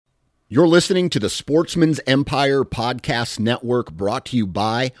You're listening to the Sportsman's Empire Podcast Network, brought to you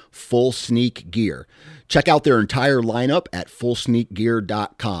by Full Sneak Gear. Check out their entire lineup at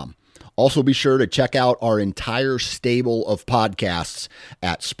fullsneakgear.com. Also be sure to check out our entire stable of podcasts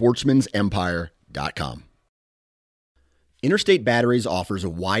at sportsmansempire.com. Interstate Batteries offers a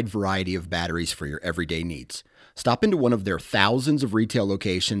wide variety of batteries for your everyday needs. Stop into one of their thousands of retail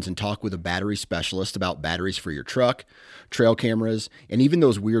locations and talk with a battery specialist about batteries for your truck, trail cameras, and even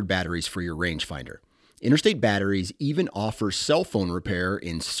those weird batteries for your rangefinder. Interstate Batteries even offers cell phone repair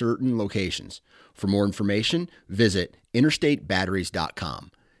in certain locations. For more information, visit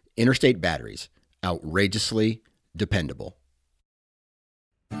interstatebatteries.com. Interstate Batteries, outrageously dependable.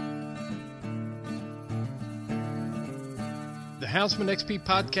 The Houndsman XP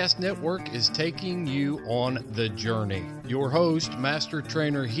Podcast Network is taking you on the journey. Your host, Master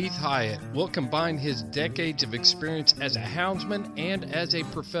Trainer Heath Hyatt, will combine his decades of experience as a houndsman and as a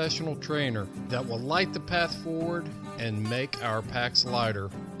professional trainer that will light the path forward and make our packs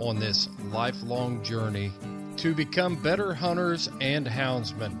lighter on this lifelong journey to become better hunters and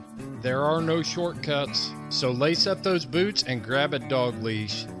houndsmen. There are no shortcuts, so lace up those boots and grab a dog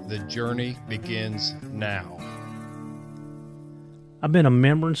leash. The journey begins now. I've been a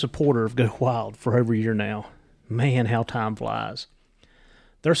member and supporter of Go Wild for over a year now. Man, how time flies.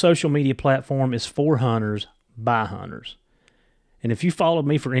 Their social media platform is for hunters, by hunters. And if you followed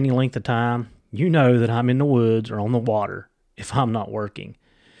me for any length of time, you know that I'm in the woods or on the water if I'm not working.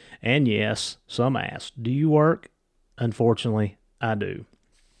 And yes, some ask, do you work? Unfortunately, I do.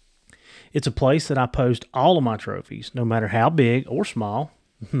 It's a place that I post all of my trophies, no matter how big or small.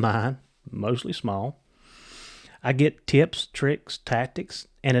 Mine, mostly small. I get tips, tricks, tactics,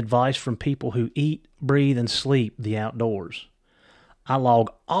 and advice from people who eat, breathe, and sleep the outdoors. I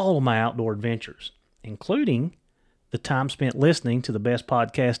log all of my outdoor adventures, including the time spent listening to the best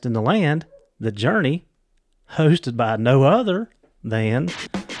podcast in the land, The Journey, hosted by no other than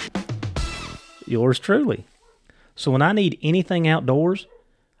yours truly. So when I need anything outdoors,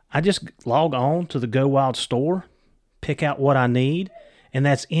 I just log on to the Go Wild store, pick out what I need, and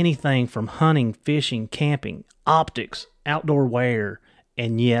that's anything from hunting, fishing, camping, optics, outdoor wear,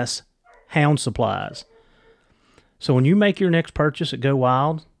 and yes, hound supplies. So when you make your next purchase at Go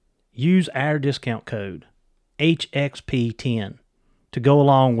Wild, use our discount code, HXP10, to go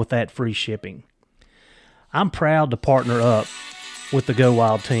along with that free shipping. I'm proud to partner up with the Go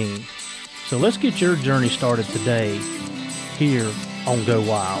Wild team. So let's get your journey started today here on Go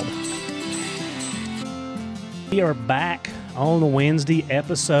Wild. We are back on the Wednesday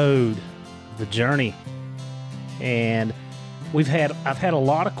episode of The Journey. And I've had a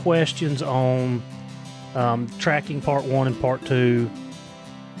lot of questions on tracking part 1 and part 2,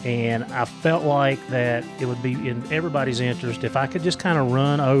 and I felt like that it would be in everybody's interest if I could just kind of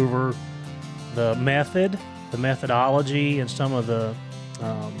run over the methodology, and some of the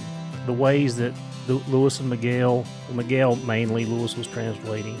ways that Lewis and Miguel mainly, Lewis was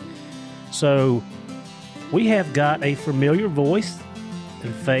translating. So we have got a familiar voice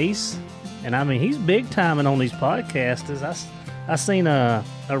and face. And I mean, he's big timing on these podcasts. I seen a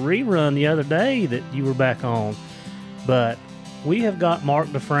rerun the other day that you were back on. But we have got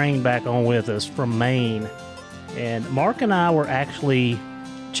Mark Dufresne back on with us from Maine. And Mark and I were actually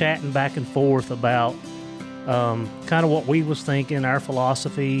chatting back and forth about kind of what we was thinking, our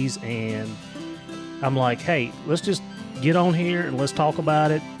philosophies. And I'm like, hey, let's just get on here and let's talk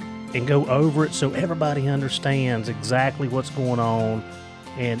about it and go over it so everybody understands exactly what's going on.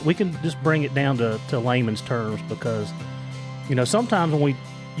 And we can just bring it down to layman's terms, because, you know, sometimes when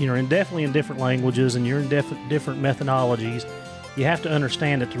you're definitely in different languages and you're in different methodologies, you have to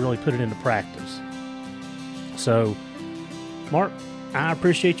understand it to really put it into practice. So, Mark, I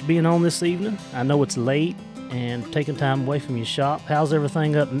appreciate you being on this evening. I know it's late and taking time away from your shop. How's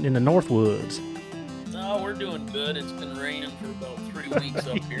everything up in the Northwoods? Oh, we're doing good. It's been raining for about 3 weeks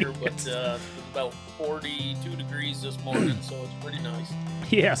up here, but it's about 42 degrees this morning, so it's pretty nice.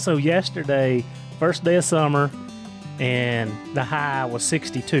 Yeah, so yesterday, first day of summer, and the high was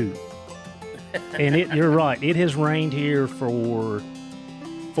 62. And you're right, it has rained here for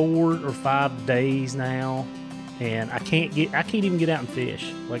 4 or 5 days now, and I can't even get out and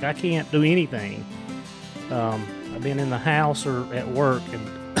fish. Like, I can't do anything. I've been in the house or at work,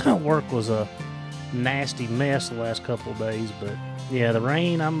 and work was a nasty mess the last couple of days, but yeah, the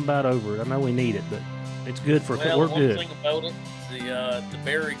rain, I'm about over it. I know we need it, but it's good for we're good. One thing about it, the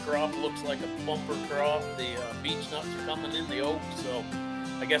berry crop looks like a bumper crop. The beech nuts are coming in the oak, so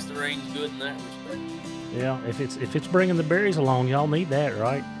I guess the rain's good in that respect. Yeah, if it's bringing the berries along, y'all need that,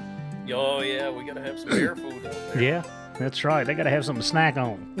 right? Oh yeah, we gotta have some bear food out there. That's right. They got to have something to snack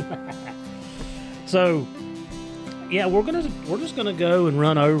on. So, yeah, we're just gonna go and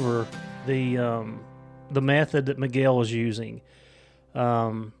run over the method that Miguel is using.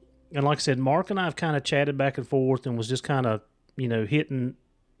 And like I said, Mark and I have kind of chatted back and forth and was just kind of, hitting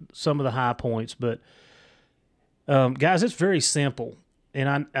some of the high points. But guys, it's very simple,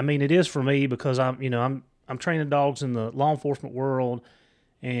 and I mean it is for me because I'm training dogs in the law enforcement world,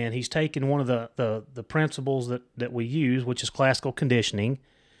 and he's taken one of the principles that we use, which is classical conditioning,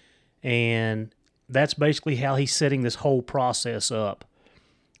 and that's basically how he's setting this whole process up.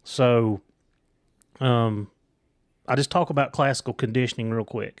 So, I just talk about classical conditioning real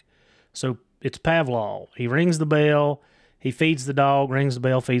quick. So it's Pavlov. He rings the bell, he feeds the dog, rings the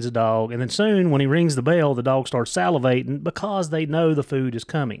bell, feeds the dog, and then soon when he rings the bell, the dog starts salivating because they know the food is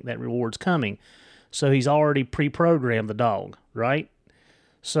coming, that reward's coming. So he's already pre-programmed the dog, right?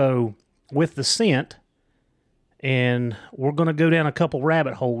 So with the scent, and we're going to go down a couple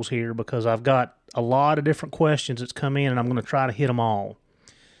rabbit holes here because I've got a lot of different questions that's come in, and I'm going to try to hit them all.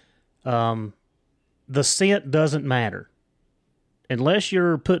 The scent doesn't matter. Unless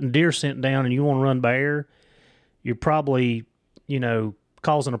you're putting deer scent down and you want to run bear, you're probably,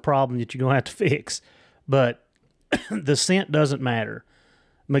 causing a problem that you're going to have to fix. But the scent doesn't matter.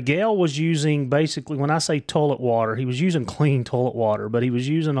 Miguel was using, basically, when I say toilet water, he was using clean toilet water, but he was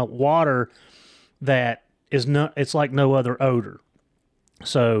using a water that is not, it's like no other odor.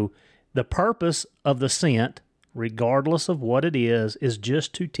 So the purpose of the scent, regardless of what it is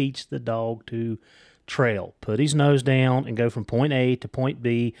just to teach the dog to trail, put his nose down and go from point A to point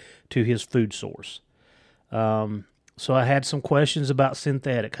B to his food source. So I had some questions about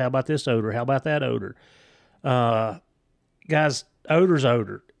synthetic. How about this odor? How about that odor? Guys, odor's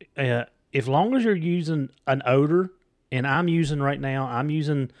odor. As long as you're using an odor, and I'm using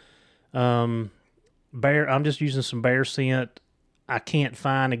bear. I'm just using some bear scent. I can't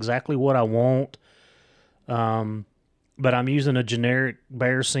find exactly what I want, but I'm using a generic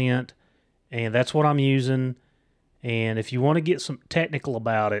bear scent, and that's what I'm using. And if you want to get some technical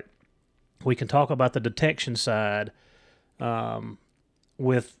about it, we can talk about the detection side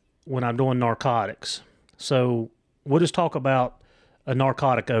with when I'm doing narcotics. So we'll just talk about a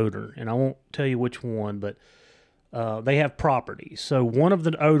narcotic odor, and I won't tell you which one, but they have properties. So one of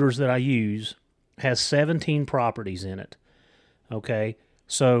the odors that I use has 17 properties in it. Okay,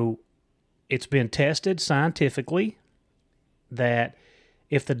 so it's been tested scientifically that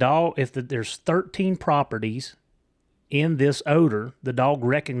if there's 13 properties in this odor, the dog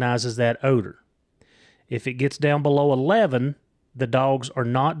recognizes that odor. If it gets down below 11, the dogs are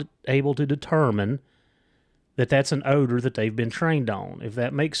not able to determine that that's an odor that they've been trained on, if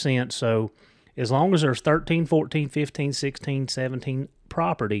that makes sense. So as long as there's 13, 14, 15, 16, 17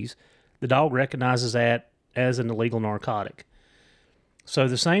 properties, the dog recognizes that as an illegal narcotic. So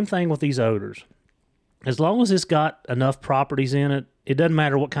the same thing with these odors. As long as it's got enough properties in it, it doesn't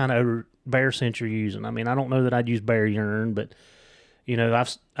matter what kind of odor bear scent you're using. I mean, I don't know that I'd use bear urine, but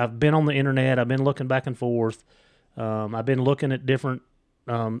I've been on the internet. I've been looking back and forth. I've been looking at different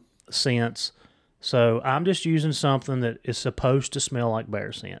scents. So I'm just using something that is supposed to smell like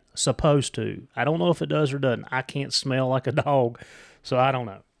bear scent. Supposed to. I don't know if it does or doesn't. I can't smell like a dog, so I don't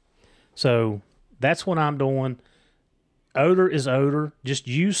know. So that's what I'm doing. Odor is odor. Just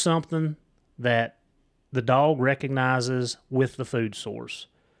use something that the dog recognizes with the food source.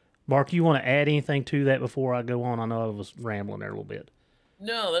 Mark, you want to add anything to that before I go on? I know I was rambling there a little bit.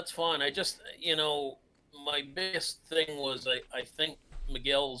 No, that's fine. I just, my biggest thing was I think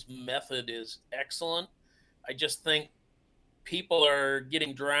Miguel's method is excellent. I just think people are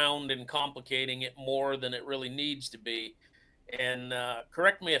getting drowned and complicating it more than it really needs to be. And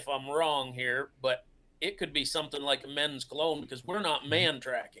correct me if I'm wrong here, but it could be something like a men's cologne because we're not man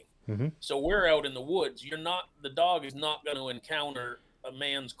tracking. Mm-hmm. So we're out in the woods. The dog is not going to encounter a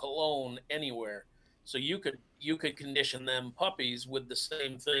man's cologne anywhere. So you could condition them puppies with the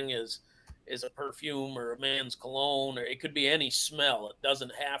same thing as a perfume or a man's cologne, or it could be any smell. It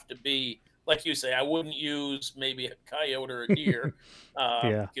doesn't have to be, like you say, I wouldn't use maybe a coyote or a deer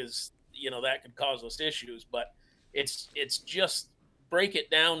because, that could cause us issues. But it's just break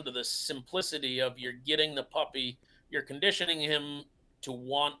it down to the simplicity of you're getting the puppy, you're conditioning him to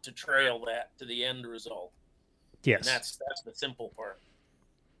want to trail that to the end result. Yes. And that's the simple part.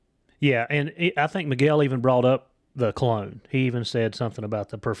 Yeah, and I think Miguel even brought up the cologne. He even said something about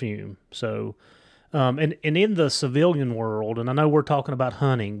the perfume. So, and in the civilian world, and I know we're talking about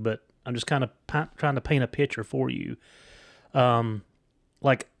hunting, but I'm just kind of trying to paint a picture for you.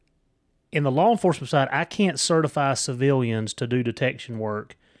 Like in the law enforcement side, I can't certify civilians to do detection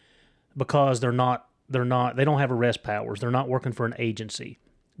work because they're not they don't have arrest powers. They're not working for an agency.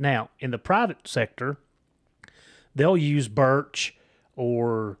 Now, in the private sector, they'll use birch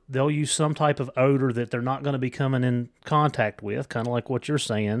or they'll use some type of odor that they're not going to be coming in contact with, kind of like what you're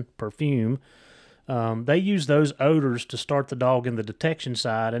saying, perfume. They use those odors to start the dog in the detection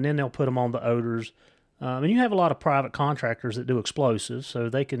side, and then they'll put them on the odors. And you have a lot of private contractors that do explosives, so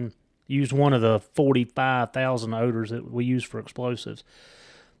they can use one of the 45,000 odors that we use for explosives.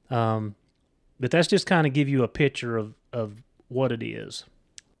 But that's just kind of give you a picture of what it is.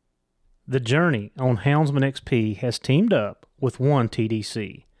 The Journey on Houndsman XP has teamed up with One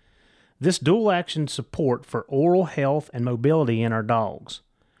TDC. This dual-action support for oral health and mobility in our dogs.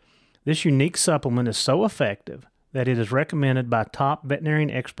 This unique supplement is so effective that it is recommended by top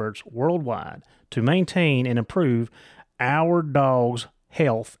veterinarian experts worldwide to maintain and improve our dog's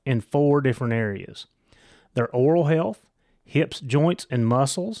health in 4 different areas. Their oral health, hips, joints, and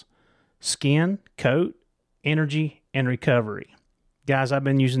muscles, skin, coat, energy, and recovery. Guys, I've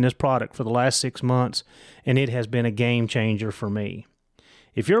been using this product for the last 6 months, and it has been a game changer for me.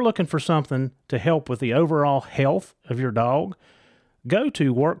 If you're looking for something to help with the overall health of your dog, go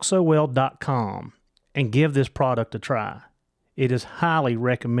to worksowell.com and give this product a try. It is highly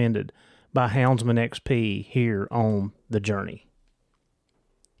recommended by Houndsman XP here on The Journey.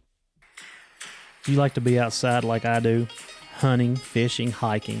 Do you like to be outside like I do? Hunting, fishing,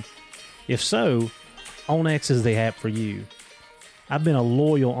 hiking? If so, Onyx is the app for you. I've been a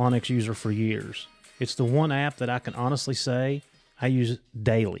loyal Onyx user for years. It's the one app that I can honestly say I use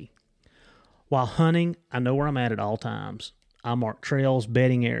daily. While hunting, I know where I'm at all times. I mark trails,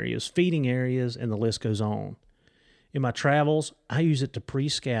 bedding areas, feeding areas, and the list goes on. In my travels, I use it to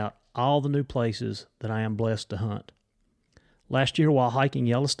pre-scout all the new places that I am blessed to hunt. Last year while hiking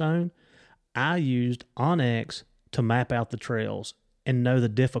Yellowstone, I used Onyx to map out the trails and know the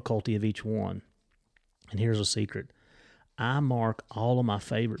difficulty of each one. And here's a secret. I mark all of my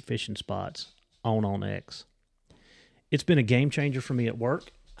favorite fishing spots on Onyx. It's been a game changer for me at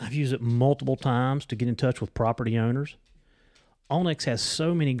work. I've used it multiple times to get in touch with property owners. Onyx has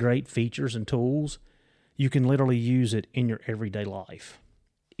so many great features and tools, you can literally use it in your everyday life.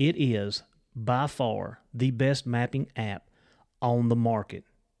 It is, by far, the best mapping app on the market.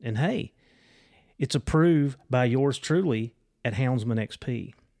 And hey, it's approved by yours truly at Houndsman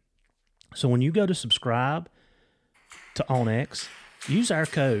XP. So when you go to subscribe to Onyx, use our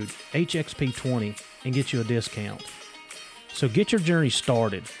code HXP20 and get you a discount. So get your journey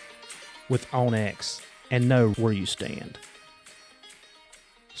started with Onyx and know where you stand.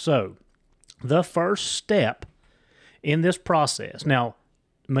 So, the first step in this process. Now,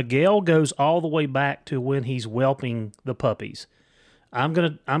 Miguel goes all the way back to when he's whelping the puppies. I'm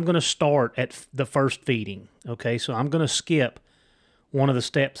gonna start at the first feeding. Okay, so I'm gonna skip one of the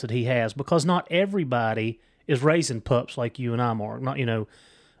steps that he has because not everybody is raising pups like you and I, Mark. Not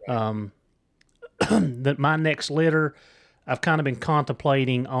that my next litter, I've kind of been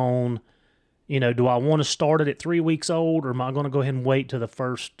contemplating on. Do I want to start it at 3 weeks old, or am I going to go ahead and wait to the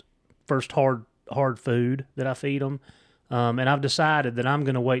first hard food that I feed them? And I've decided that I'm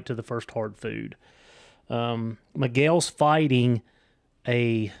going to wait to the first hard food. Miguel's fighting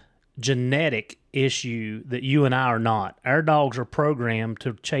a genetic issue that you and I are not. Our dogs are programmed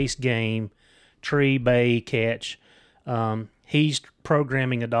to chase game, tree, bay, catch. He's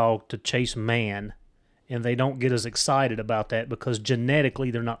programming a dog to chase man. And they don't get as excited about that because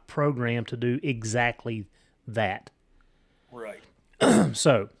genetically they're not programmed to do exactly that. Right.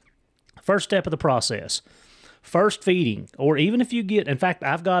 So, first step of the process, first feeding, or even if you get, in fact,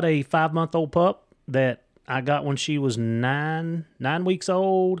 I've got a 5-month-old pup that I got when she was 9 weeks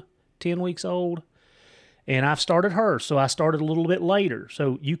old, 10 weeks old, and I've started her, so I started a little bit later.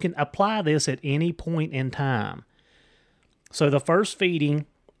 So you can apply this at any point in time. So the first feeding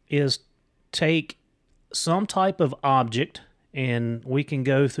is take some type of object, and we can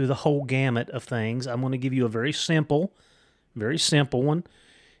go through the whole gamut of things. I'm going to give you a very simple one,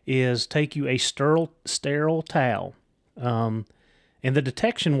 is take you a sterile towel. In the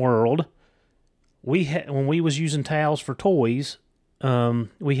detection world, when we was using towels for toys,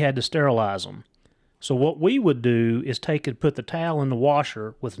 we had to sterilize them. So what we would do is put the towel in the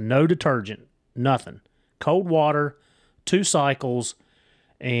washer with no detergent, nothing. Cold water, 2 cycles,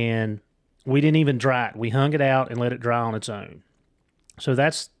 and we didn't even dry it. We hung it out and let it dry on its own. So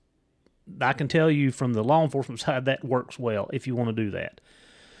I can tell you from the law enforcement side, that works well if you want to do that.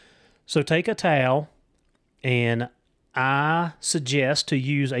 So take a towel, and I suggest to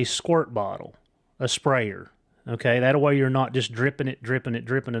use a squirt bottle, a sprayer. Okay, that way you're not just dripping it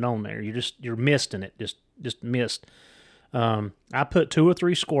on there. You're misting it, just mist. I put 2 or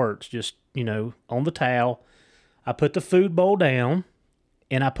 3 squirts just, on the towel. I put the food bowl down,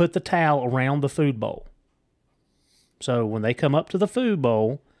 and I put the towel around the food bowl. So when they come up to the food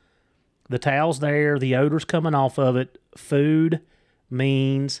bowl, the towel's there, the odor's coming off of it. Food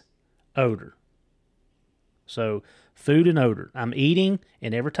means odor. So food and odor. I'm eating,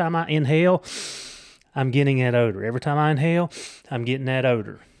 and every time I inhale, I'm getting that odor. Every time I inhale, I'm getting that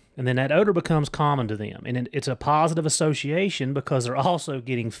odor. And then that odor becomes common to them. And it's a positive association because they're also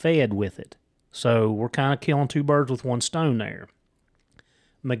getting fed with it. So we're kind of killing 2 birds with 1 stone there.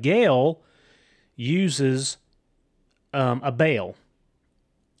 Miguel uses a bell.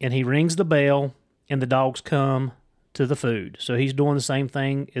 And he rings the bell, and the dogs come to the food. So he's doing the same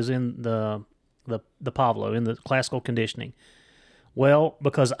thing as in the Pavlo, in the classical conditioning. Well,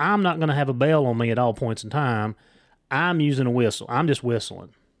 because I'm not going to have a bell on me at all points in time, I'm using a whistle. I'm just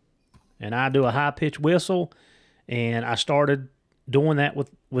whistling. And I do a high-pitched whistle, and I started doing that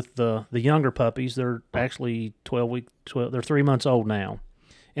with the younger puppies. They're actually 12, they're 3 months old now.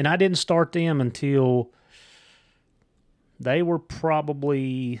 And I didn't start them until they were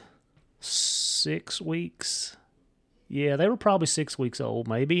probably 6 weeks. Yeah, they were probably 6 weeks old,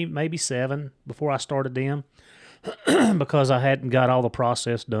 maybe 7 before I started them because I hadn't got all the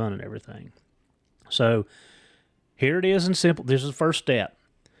process done and everything. So here it is in simple. This is the first step.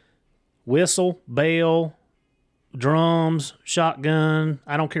 Whistle, bell, drums, shotgun,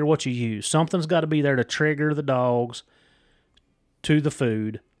 I don't care what you use. Something's got to be there to trigger the dogs to the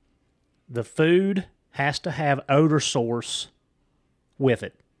food. The food has to have odor source with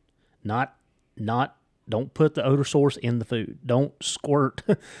it. Don't put the odor source in the food. Don't squirt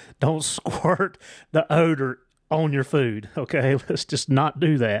the odor on your food. Okay, let's just not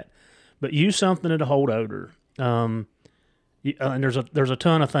do that. But use something to hold odor. And there's a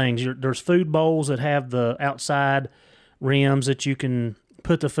ton of things. There's food bowls that have the outside rims that you can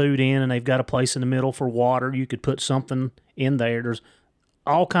put the food in, and they've got a place in the middle for water. You could put something in there. There's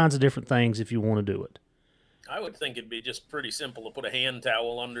all kinds of different things if you want to do it. I would think it'd be just pretty simple to put a hand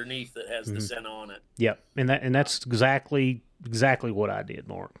towel underneath that has the scent on it. Yep, and that's exactly what I did,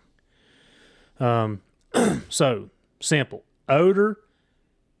 Mark. So simple: odor,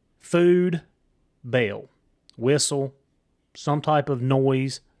 food, bell, whistle, some type of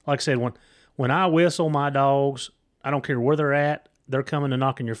noise. Like I said, when I whistle, my dogs, I don't care where they're at, they're coming and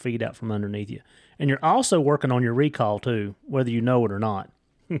knocking your feet out from underneath you. And you're also working on your recall too, whether you know it or not,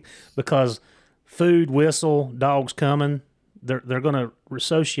 because food, whistle, dogs coming, they're going to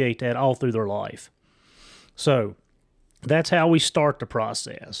associate that all through their life. So that's how we start the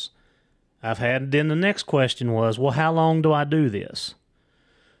process. Then the next question was, well, how long do I do this?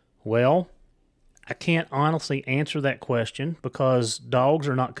 Well, I can't honestly answer that question because dogs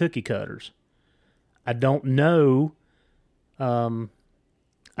are not cookie cutters. I don't know if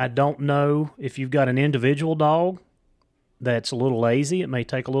you've got an individual dog that's a little lazy, it may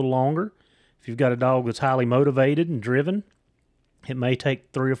take a little longer. If you've got a dog that's highly motivated and driven, it may take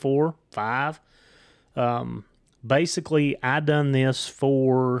 3 or 4, 5. Basically, I done this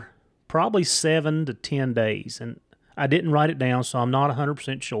for probably 7 to 10 days, and I didn't write it down, so I'm not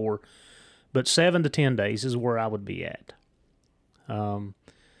 100% sure, but 7 to 10 days is where I would be at.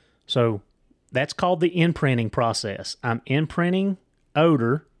 So that's called the imprinting process. I'm imprinting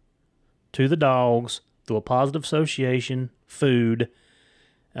odor to the dogs through a positive association, food.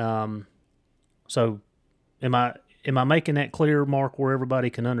 So am I making that clear, Mark, where everybody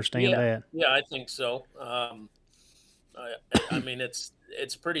can understand that? Yeah, I think so. I mean, it's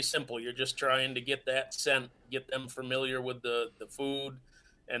pretty simple. You're just trying to get that scent, get them familiar with the food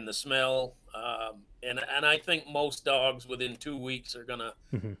and the smell. And I think most dogs within 2 weeks are gonna,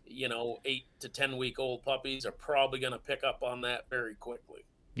 8 to 10 week old puppies are probably gonna pick up on that very quickly.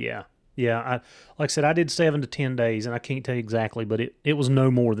 Yeah. Like I said, I did 7 to 10 days, and I can't tell you exactly, but it was no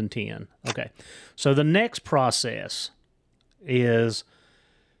more than 10. Okay. So the next process is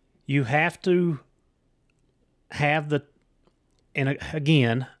you have to have and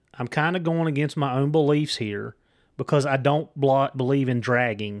again, I'm kind of going against my own beliefs here because I don't believe in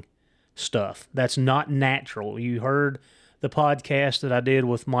dragging stuff. That's not natural. You heard the podcast that I did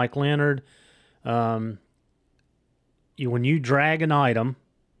with Mike Leonard. When you drag an item,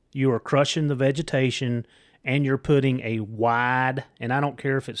 you are crushing the vegetation, and you're putting a wide, and I don't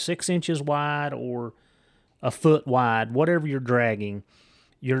care if it's 6 inches wide or a foot wide, whatever you're dragging,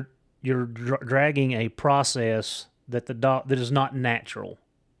 you're dragging a process that that is not natural.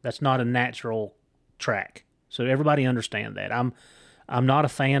 That's not a natural track. So everybody understand that. I'm not a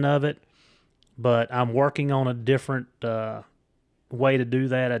fan of it, but I'm working on a different way to do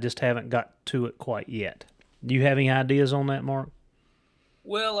that. I just haven't got to it quite yet. Do you have any ideas on that, Mark?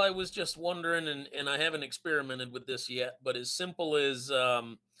 Well, I was just wondering, and I haven't experimented with this yet, but as simple as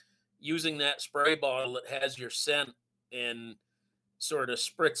using that spray bottle that has your scent and sort of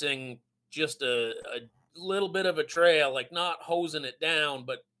spritzing just a little bit of a trail, like not hosing it down,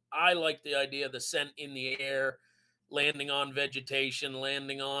 but I like the idea of the scent in the air, landing on vegetation,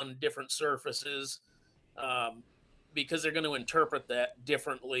 landing on different surfaces, um, because they're going to interpret that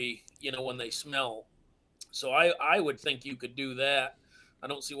differently, when they smell. So I would think you could do that. I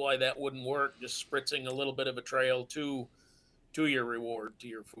don't see why that wouldn't work. Just spritzing a little bit of a trail to your reward, to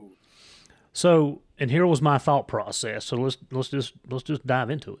your food. So, and here was my thought process. So let's just dive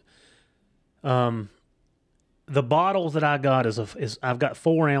into it. The bottle that I got is I've got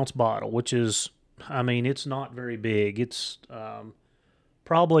 4 ounce bottle, which is, I mean, it's not very big. It's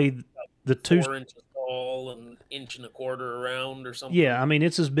probably the 4 inches tall and inch and a quarter around or something. Yeah, I mean,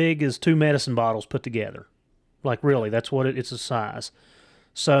 it's as big as 2 medicine bottles put together. Like, really, that's what it's a size.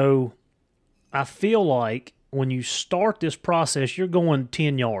 So I feel like when you start this process, you're going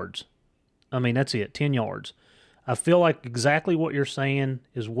 10 yards. I mean, that's it, 10 yards. I feel like exactly what you're saying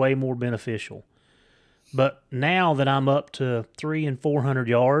is way more beneficial. But now that I'm up to 300 and 400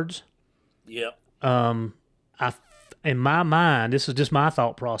 yards, Yep. In my mind, this is just my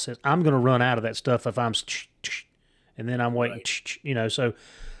thought process. I'm going to run out of that stuff if I'm, and then I'm waiting, Right. So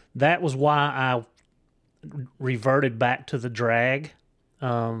that was why I reverted back to the drag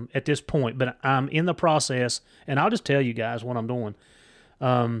at this point. But I'm in the process, and I'll just tell you guys what I'm doing.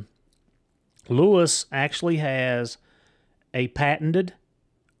 Lewis actually has a patented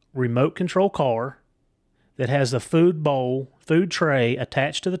remote control car that has the food tray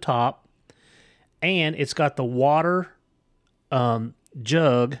attached to the top, and it's got the water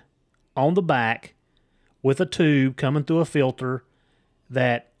jug on the back with a tube coming through a filter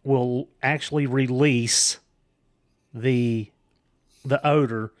that will actually release the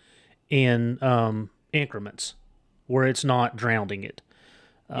odor in increments where it's not drowning it.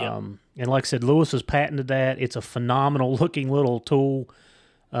 Yep. And like I said, Lewis has patented that. It's a phenomenal looking little tool.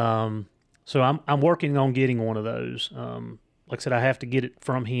 So I'm working on getting one of those. Like I said, I have to get it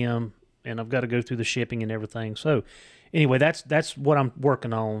from him, and I've got to go through the shipping and everything. So anyway, that's what I'm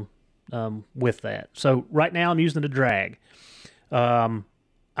working on with that. So right now I'm using the drag.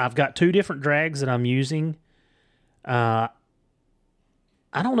 I've got 2 different drags that I'm using. I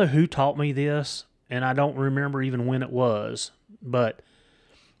don't know who taught me this, and I don't remember even when it was, but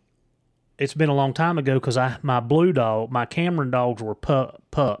it's been a long time ago because my Cameron dogs were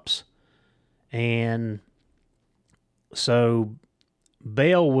pups. And so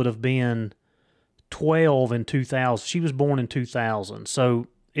Belle would have been 12 in 2000. She was born in 2000. So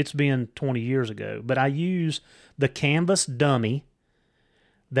it's been 20 years ago. But I use the canvas dummy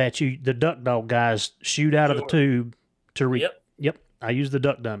that the duck dog guys shoot out of the tube to Yep, I use the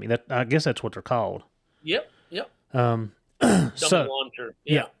duck dummy. I guess that's what they're called. Yep. Dummy launcher.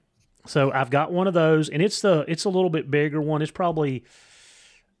 Yeah. So I've got one of those, and it's a little bit bigger one. It's probably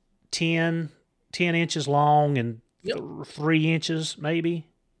 10 inches long and 3 inches, maybe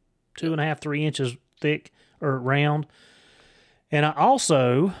 2.5, 3 inches thick or round. And I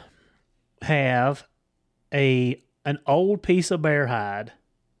also have an old piece of bear hide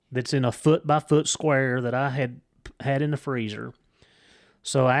that's in a 4-by-4 square that I had in the freezer.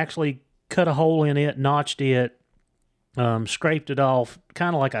 So I actually cut a hole in it, notched it, scraped it off,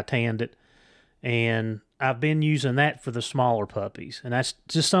 kind of like I tanned it, and I've been using that for the smaller puppies. And that's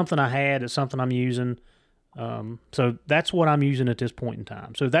just something I had. It's something I'm using. So that's what I'm using at this point in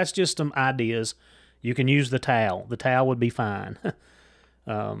time. So that's just some ideas. You can use the towel. The towel would be fine.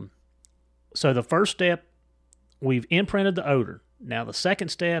 So the first step, we've imprinted the odor. Now the second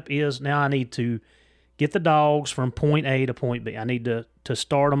step is now I need to get the dogs from point A to point B. I need to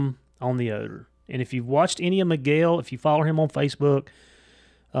start them on the odor. And if you've watched any of Miguel, if you follow him on Facebook,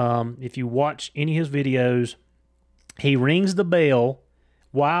 if you watch any of his videos, he rings the bell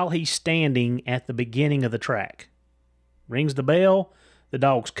while he's standing at the beginning of the track. Rings the bell, the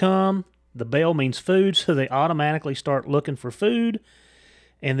dogs come, the bell means food, so they automatically start looking for food,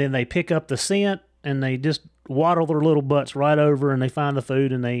 and then they pick up the scent, and they just waddle their little butts right over, and they find the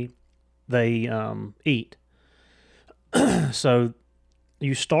food, and they eat. So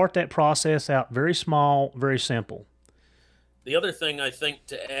you start that process out very small, very simple. The other thing I think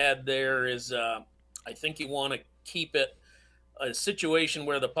to add there is I think you want to keep it a situation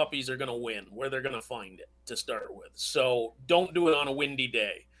where the puppies are going to win, where they're going to find it to start with. So don't do it on a windy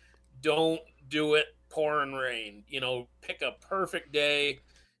day. Don't do it pouring rain. Pick a perfect day,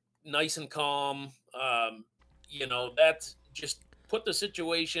 nice and calm. That's just put the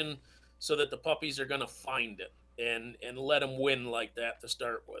situation so that the puppies are going to find it and let them win like that to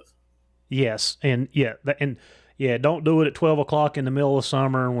start with. Yes, and yeah, don't do it at 12 o'clock in the middle of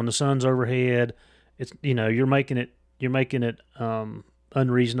summer when the sun's overhead. It's you're making it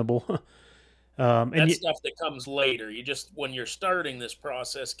unreasonable. And That's stuff that comes later. You just, when you're starting this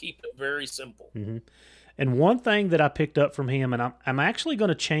process, keep it very simple. and one thing that I picked up from him, and I'm actually going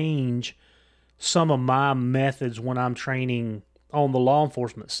to change some of my methods when I'm training on the law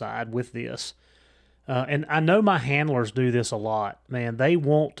enforcement side with this. And I know my handlers do this a lot. Man, they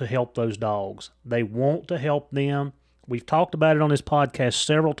want to help those dogs. They want to help them. We've talked about it on this podcast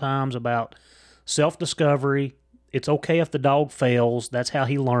several times about self-discovery. It's okay if the dog fails. That's how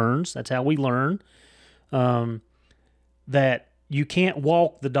he learns. That's how we learn. That you can't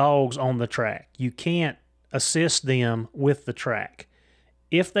walk the dogs on the track. You can't assist them with the track.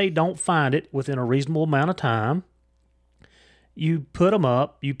 If they don't find it within a reasonable amount of time, you put them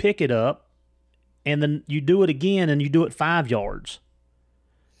up, you pick it up, and then you do it again, and you do it 5 yards.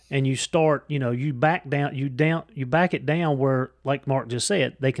 And you start, you back it down where, like Mark just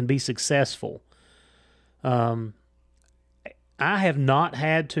said, they can be successful. I have not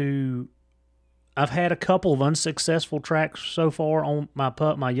had to. I've had a couple of unsuccessful tracks so far on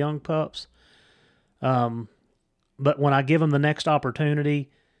my young pups. But when I give them the next opportunity,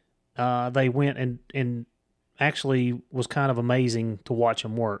 they went and actually was kind of amazing to watch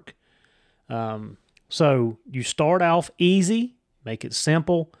them work. So you start off easy, make it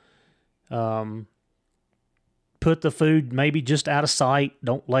simple. Put the food maybe just out of sight.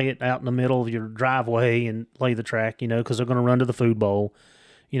 Don't lay it out in the middle of your driveway and lay the track, because they're going to run to the food bowl.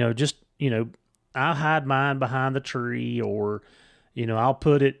 I'll hide mine behind the tree, or, I'll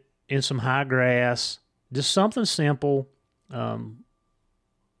put it in some high grass. Just something simple that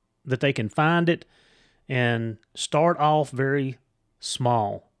they can find it, and start off very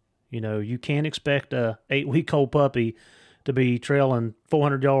small. You can't expect a 8-week-old puppy to be trailing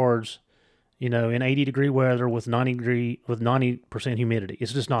 400 yards, in 80-degree weather with 90% humidity.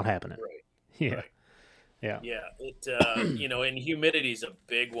 It's just not happening. Right. Yeah. Right. Yeah. Yeah. It, and humidity's a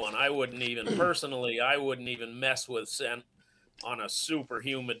big one. I wouldn't even mess with scent on a super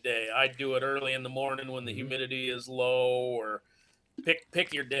humid day. I'd do it early in the morning when the humidity is low, or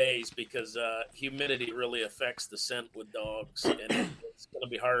pick your days, because humidity really affects the scent with dogs, and it's going to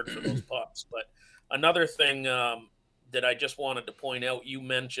be hard for those pups. But another thing that I just wanted to point out, you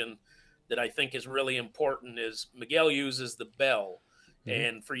mentioned that I think is really important, is Miguel uses the bell,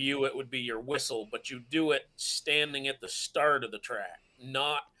 and for you it would be your whistle, but you do it standing at the start of the track.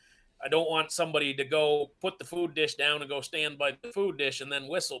 I don't want somebody to go put the food dish down and go stand by the food dish and then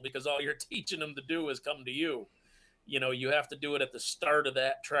whistle, because all you're teaching them to do is come to you. You have to do it at the start of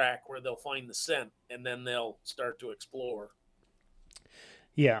that track where they'll find the scent, and then they'll start to explore.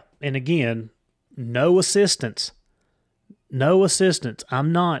 Yeah. And again, no assistance. No assistance.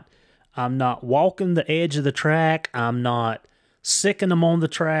 I'm not walking the edge of the track. I'm not sicking them on the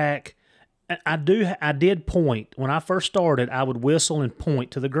track. I did point. When I first started, I would whistle and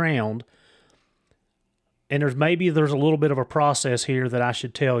point to the ground. And there's a little bit of a process here that I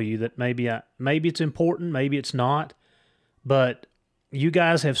should tell you, that maybe it's important, maybe it's not. But you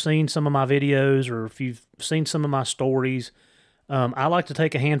guys have seen some of my videos, or if you've seen some of my stories, I like to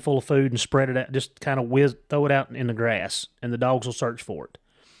take a handful of food and spread it out, just kind of throw it out in the grass, and the dogs will search for it.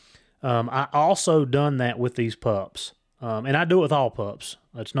 I also done that with these pups, and I do it with all pups.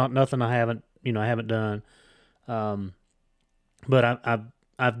 It's not nothing I haven't done. But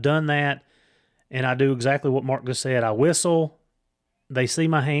I've done that, and I do exactly what Mark just said. I whistle, they see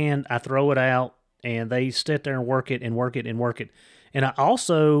my hand, I throw it out, and they sit there and work it and work it and work it. And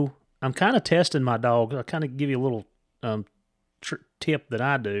I'm kind of testing my dog. I kind of give you a little tip that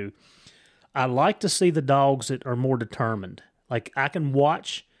I do. I like to see the dogs that are more determined. Like, I can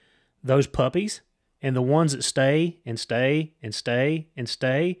watch those puppies, and the ones that stay and stay and stay and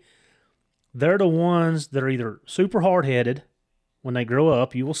stay, they're the ones that are either super hard-headed. When they grow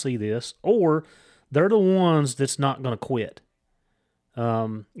up, you will see this, or they're the ones that's not going to quit.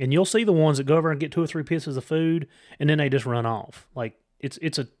 And you'll see the ones that go over and get 2 or 3 pieces of food, and then they just run off. Like,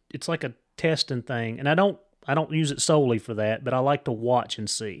 it's like a testing thing, and I don't use it solely for that, but I like to watch and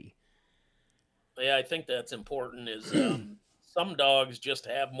see. Yeah, I think that's important. Is some dogs just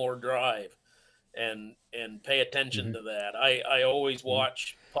have more drive, and pay attention to that. I always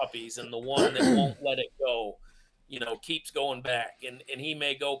watch puppies, and the one that won't let it go, keeps going back, and he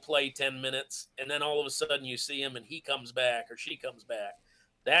may go play 10 minutes, and then all of a sudden you see him and he comes back or she comes back.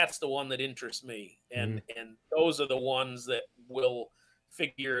 That's the one that interests me. And those are the ones that will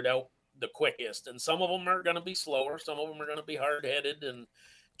figure it out the quickest. And some of them are going to be slower. Some of them are going to be hard-headed and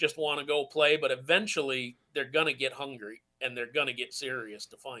just want to go play, but eventually they're going to get hungry and they're going to get serious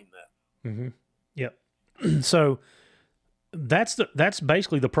to find that. Mm-hmm. Yep. So that's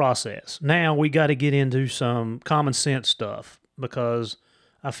basically the process. Now we got to get into some common sense stuff, because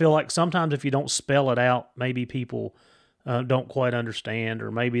I feel like sometimes if you don't spell it out, maybe people don't quite understand,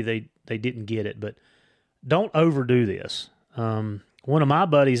 or maybe they didn't get it. But don't overdo this. One of my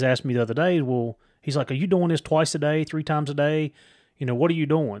buddies asked me the other day, well, he's like, are you doing this twice a day, 3 times a day? What are you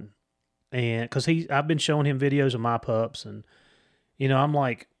doing? And because I've been showing him videos of my pups, and I'm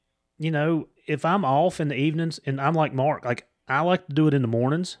like, if I'm off in the evenings, and I'm like Mark, like I like to do it in the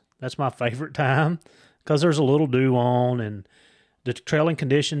mornings. That's my favorite time, because there's a little dew on and the trailing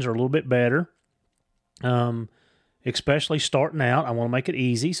conditions are a little bit better. Especially starting out, I want to make it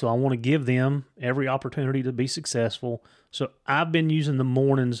easy, so I want to give them every opportunity to be successful. So I've been using the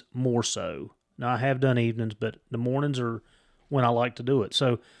mornings more so. Now I have done evenings, but the mornings are when I like to do it.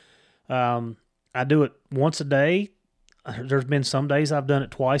 So I do it once a day. There's been some days I've done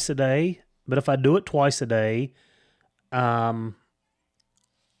it twice a day, but if I do it twice a day, I'm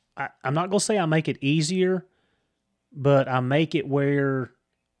not going to say I make it easier, but I make it where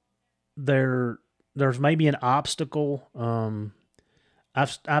there's maybe an obstacle.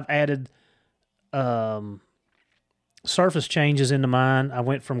 I've added surface changes into mine. I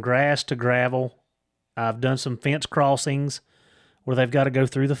went from grass to gravel. I've done some fence crossings where they've got to go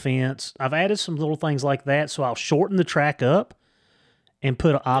through the fence. I've added some little things like that, so I'll shorten the track up and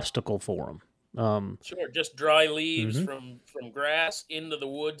put an obstacle for them. Sure, just dry leaves from grass into the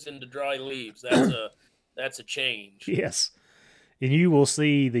woods into dry leaves. That's a change. Yes, and you will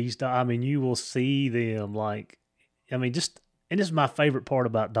see these. I mean, you will see them like. I mean, this is my favorite part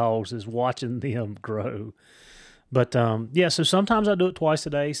about dogs, is watching them grow. But yeah, so sometimes I do it twice a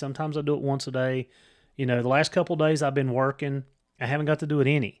day. Sometimes I do it once a day. The last couple of days I've been working. I haven't got to do it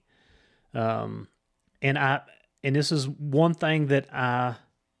any. And this is one thing that I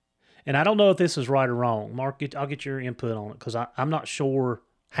don't know if this is right or wrong. Mark, I'll get your input on it, because I'm not sure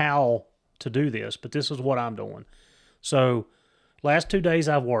how to do this, but this is what I'm doing. So last 2 days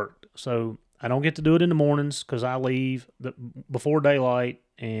I've worked. So I don't get to do it in the mornings because I leave before daylight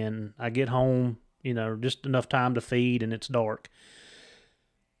and I get home, just enough time to feed and it's dark.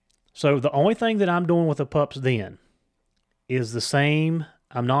 So the only thing that I'm doing with the pups then is the same.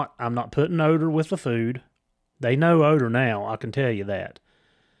 I'm not putting odor with the food. They know odor now, I can tell you that.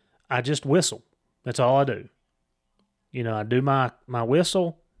 I just whistle. That's all I do. I do my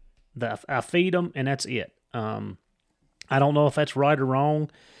whistle, I feed them, and that's it. I don't know if that's right or wrong.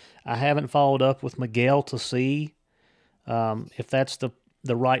 I haven't followed up with Miguel to see if that's the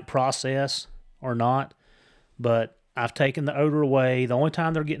right process or not. But I've taken the odor away. The only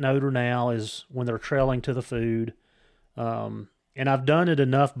time they're getting odor now is when they're trailing to the food. And I've done it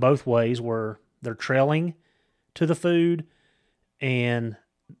enough both ways where they're trailing to the food and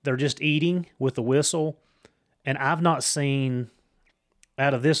they're just eating with the whistle. And I've not seen,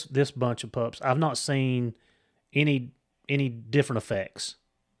 out of this bunch of pups, I've not seen any different effects.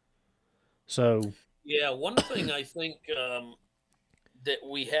 So yeah, one thing I think that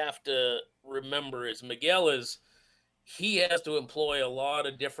we have to remember is Miguel he has to employ a lot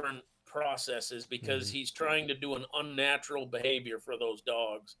of different processes because he's trying to do an unnatural behavior for those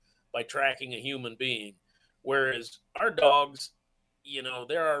dogs by tracking a human being. Whereas our dogs,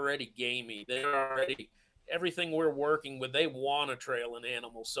 they're already gamey. They're already, everything we're working with, they want to trail an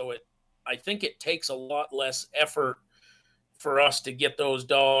animal. So I think it takes a lot less effort for us to get those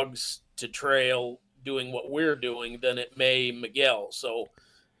dogs to trail doing what we're doing than it may Miguel. So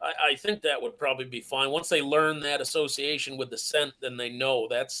I think that would probably be fine. Once they learn that association with the scent, then they know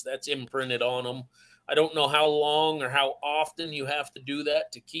that's imprinted on them. I don't know how long or how often you have to do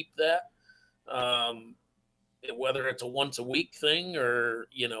that to keep that. Whether it's a once a week thing or,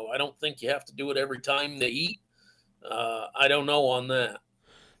 I don't think you have to do it every time they eat. I don't know on that.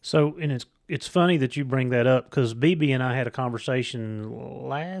 So, and it's funny that you bring that up, because BB and I had a conversation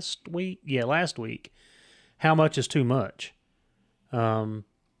last week. Yeah, last week. How much is too much?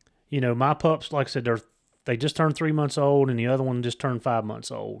 My pups, like I said, they just turned 3 months old, and the other one just turned 5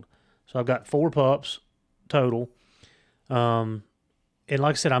 months old. So I've got 4 pups total. And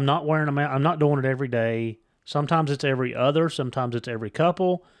like I said, I'm not wearing them out. I'm not doing it every day. Sometimes it's every other. Sometimes it's every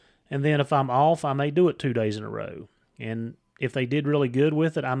couple. And then if I'm off, I may do it 2 days in a row. And if they did really good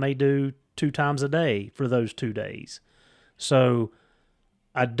with it, I may do 2 times a day for those 2 days. So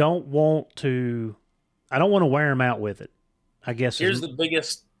I don't want to wear them out with it, I guess. Here's the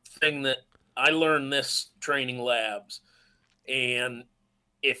biggest thing that I learned this training labs. And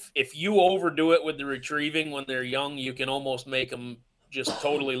if you overdo it with the retrieving when they're young, you can almost make them just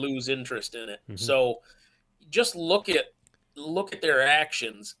totally lose interest in it. Mhm. So just look at their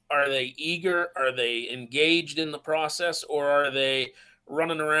actions. Are they eager? Are they engaged in the process, or are they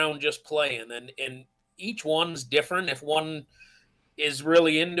running around just playing? And each one's different. If one is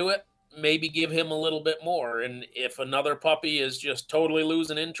really into it, maybe give him a little bit more. And if another puppy is just totally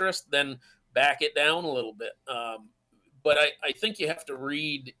losing interest, then back it down a little bit. But I think you have to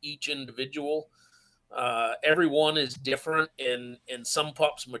read each individual. Everyone is different, and some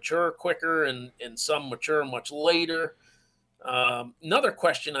pups mature quicker, and some mature much later. Another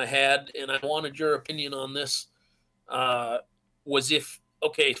question I had, and I wanted your opinion on this, was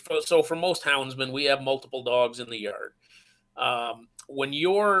so for most houndsmen, we have multiple dogs in the yard. When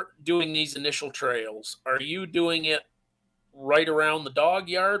you're doing these initial trails, are you doing it right around the dog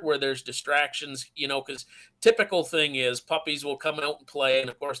yard where there's distractions? Because typical thing is puppies will come out and play, and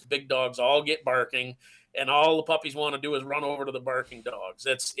of course the big dogs all get barking, and all the puppies want to do is run over to the barking dogs.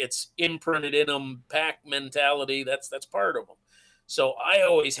 It's imprinted in them, pack mentality. That's part of them. So I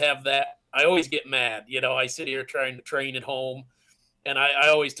always have that. I always get mad. I sit here trying to train at home, and I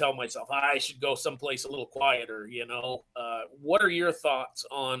always tell myself I should go someplace a little quieter. What are your thoughts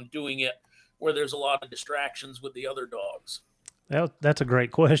on doing it where there's a lot of distractions with the other dogs? That's a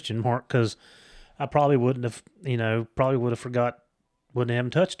great question, Mark, because I probably wouldn't have, wouldn't have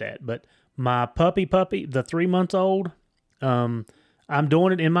touched that. But my puppy, the 3 months old, I'm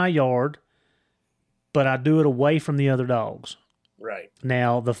doing it in my yard, but I do it away from the other dogs. Right.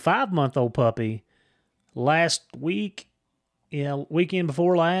 Now, the 5 month old puppy, last week, weekend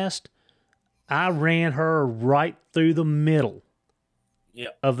before last, I ran her right through the middle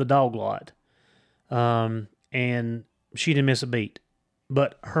of the dog lot. And she didn't miss a beat.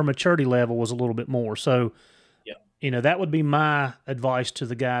 But her maturity level was a little bit more. So, that would be my advice to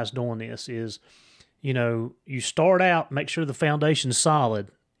the guys doing this is, you start out, make sure the foundation's solid,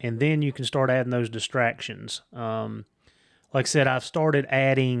 and then you can start adding those distractions. Like I said, I've started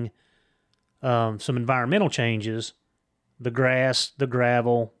adding some environmental changes, the grass, the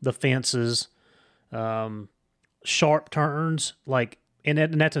gravel, the fences, sharp turns,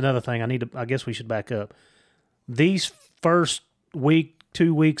 and that's another thing I guess we should back up. These first week,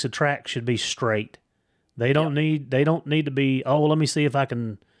 2 weeks of track should be straight. They don't need to be, let me see if I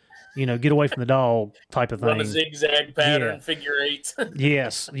can, get away from the dog type of thing. Run a zigzag pattern, figure eight.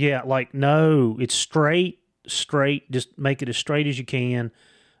 Yes. Yeah. No, it's straight, just make it as straight as you can.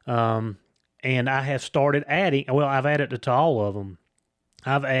 And I have started adding, I've added it to all of them.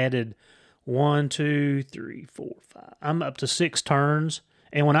 I've added 1, 2, 3, 4, 5. I'm up to 6 turns.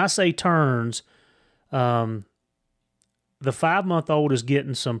 And when I say turns, the 5-month-old is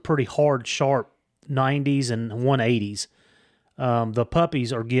getting some pretty hard, sharp 90s and 180s. The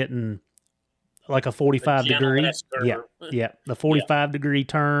puppies are getting like a 45 degree. Yeah. The 45 degree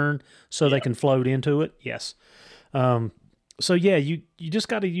turn so they can float into it. Yes. So you just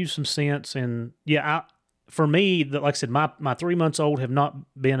got to use some sense. And for me, like I said, my 3 months old have not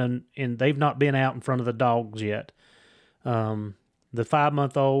been they've not been out in front of the dogs yet. The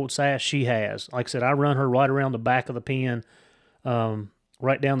 5-month-old Sass, she has. Like I said, I run her right around the back of the pen,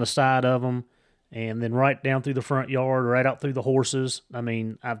 right down the side of them, and then right down through the front yard, right out through the horses. I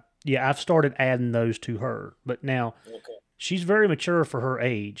mean, I've started adding those to her. But now, she's very mature for her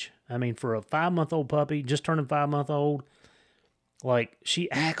age. I mean, for a 5-month-old puppy, just turning 5-month-old, she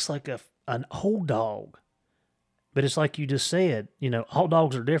acts like an old dog. But it's like you just said, all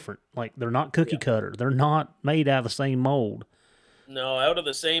dogs are different. They're not cookie cutter. They're not made out of the same mold. No, out of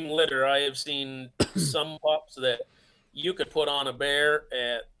the same litter, I have seen some pups that you could put on a bear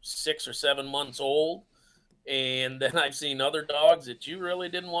at 6 or 7 months old. And then I've seen other dogs that you really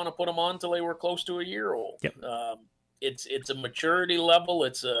didn't want to put them on until they were close to a year old. Yep. It's a maturity level.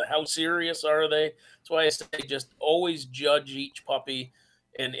 It's how serious are they? That's why I say just always judge each puppy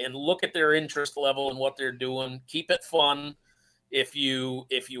and look at their interest level and what they're doing. Keep it fun. If you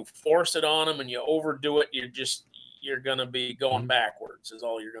force it on them and you overdo it, you're going to be going backwards is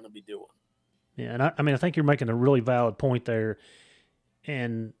all you're going to be doing. Yeah, and I think you're making a really valid point there.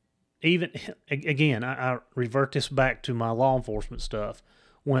 And even, again, I revert this back to my law enforcement stuff.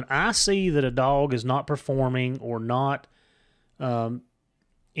 When I see that a dog is not performing or not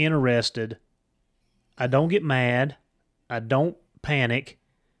interested, I don't get mad. I don't panic.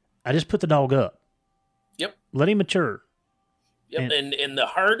 I just put the dog up. Yep. Let him mature. Yep. And the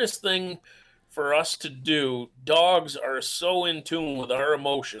hardest thing for us to do, dogs are so in tune with our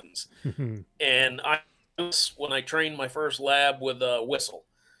emotions. And when I trained my first lab with a whistle,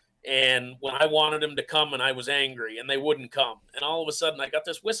 and when I wanted them to come and I was angry and they wouldn't come, and all of a sudden I got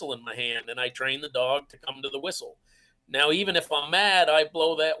this whistle in my hand and I trained the dog to come to the whistle. Now, even if I'm mad, I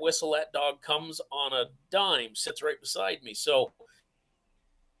blow that whistle. That dog comes on a dime, sits right beside me. So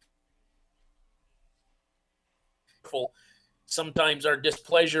sometimes our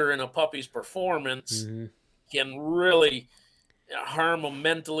displeasure in a puppy's performance can really harm them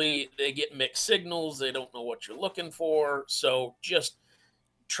mentally. They get mixed signals. They don't know what you're looking for. So just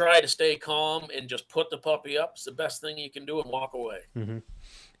try to stay calm and just put the puppy up. It's the best thing you can do and walk away.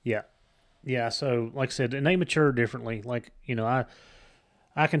 Yeah. Yeah. So, like I said, and they mature differently. Like,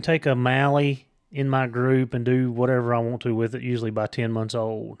 I can take a Mally in my group and do whatever I want to with it, usually by 10 months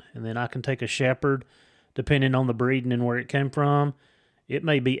old. And then I can take a Shepherd, depending on the breeding and where it came from. It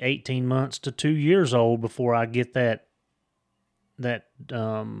may be 18 months to 2 years old before I get that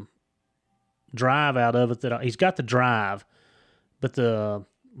drive out of it. He's got the drive, but the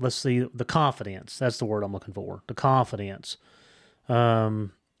confidence. That's the word I'm looking for. The confidence.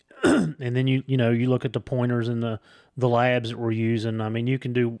 And then you look at the pointers and the labs that we're using. I mean, you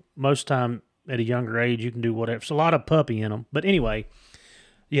can do most time at a younger age. You can do whatever. It's a lot of puppy in them. But anyway,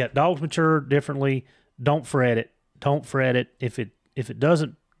 yeah, dogs mature differently. Don't fret it. Don't fret it. If it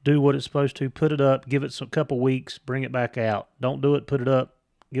doesn't do what it's supposed to, put it up. Give it a couple weeks. Bring it back out. Don't do it. Put it up.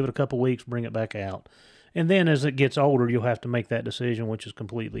 Give it a couple weeks. Bring it back out. And then as it gets older, you'll have to make that decision, which is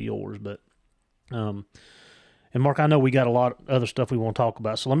completely yours. But and Mark, I know we got a lot of other stuff we want to talk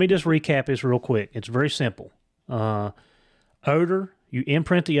about. So let me just recap this real quick. It's very simple. Odor, you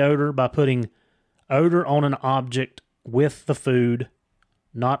imprint the odor by putting odor on an object with the food,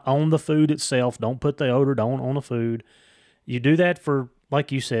 not on the food itself. Don't put the odor on the food. You do that for,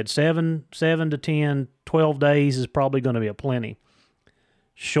 like you said, 7 to 10, 12 days is probably going to be a plenty.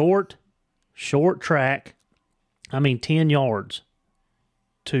 Short track, 10 yards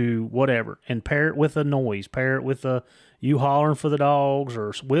to whatever, and pair it with a noise. Pair it with you hollering for the dogs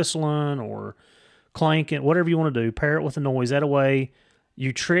or whistling or clanking, whatever you want to do. Pair it with a noise. That way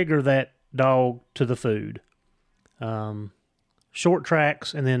you trigger that dog to the food. Short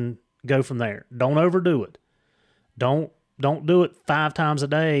tracks, and then go from there. Don't overdo it. Don't do it 5 times a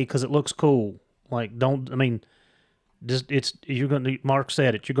day because it looks cool. Like, you're going to, Mark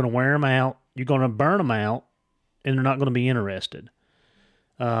said it, you're going to wear them out, you're going to burn them out, and they're not going to be interested.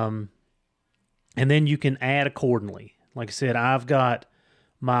 And then you can add accordingly. Like I said, I've got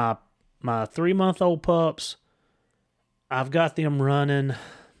my 3-month-old pups. I've got them running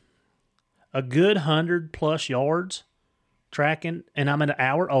a good 100+ yards tracking, and I'm an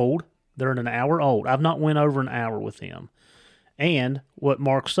hour old. They're an hour old. I've not went over an hour with them. And what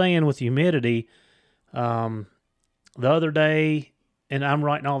Mark's saying with humidity, the other day, and I'm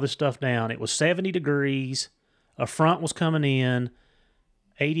writing all this stuff down, it was 70 degrees. A front was coming in,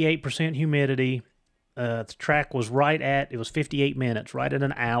 88% humidity. The track was it was 58 minutes, right at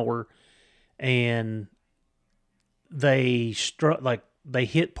an hour. And they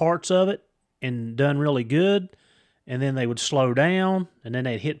hit parts of it and done really good. And then they would slow down, and then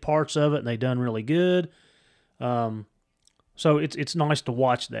they'd hit parts of it and they done really good. So it's nice to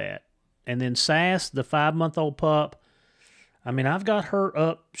watch that. And then Sass, the 5-month-old pup, I've got her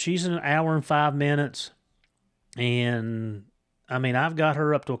up. She's an hour and 5 minutes. And I've got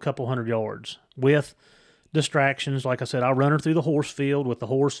her up to a couple 100 yards with distractions. Like I said, I'll run her through the horse field with the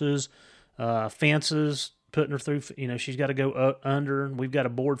horses, fences, putting her through, she's got to go under. We've got a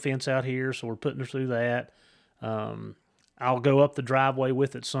board fence out here, so we're putting her through that. I'll go up the driveway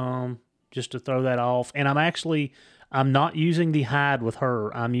with it some just to throw that off. And I'm not using the hide with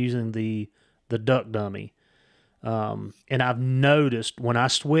her. I'm using the duck dummy. And I've noticed when I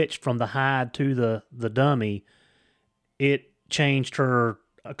switched from the hide to the dummy, it changed her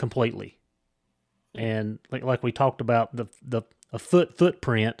completely. And like we talked about, a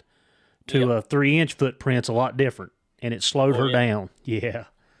footprint to a 3-inch footprint's a lot different, and it slowed her down. Yeah.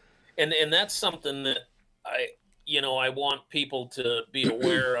 And that's something that I want people to be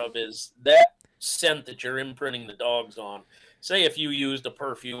aware of, is that scent that you're imprinting the dogs on. Say if you used a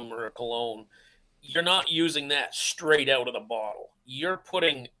perfume or a cologne, you're not using that straight out of the bottle. You're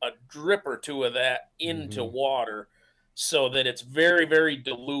putting a drip or two of that into water so that it's very, very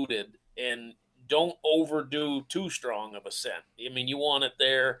diluted, and don't overdo too strong of a scent. You want it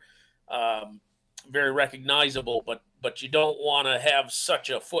there, very recognizable, but you don't want to have such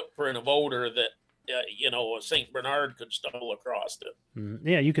a footprint of odor that a St. Bernard could stumble across it.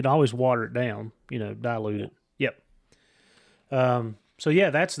 Yeah, you could always water it down, dilute it. Yep. So yeah,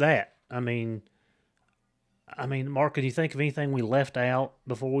 that's that. Mark, can you think of anything we left out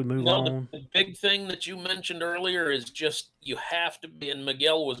before we move on? The big thing that you mentioned earlier is just, you have to be, and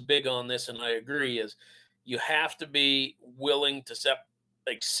Miguel was big on this, and I agree, is you have to be willing to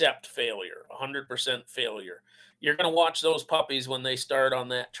accept failure, 100% failure. You're going to watch those puppies when they start on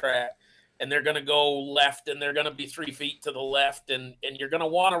that track, and they're going to go left, and they're going to be 3 feet to the left, and you're going to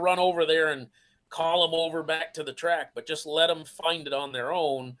want to run over there and call them over back to the track, but just let them find it on their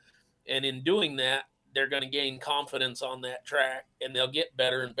own. And in doing that, they're going to gain confidence on that track, and they'll get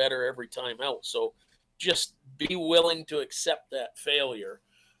better and better every time out. So just be willing to accept that failure,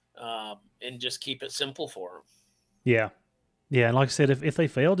 and just keep it simple for them. Yeah. Yeah. And like I said, if they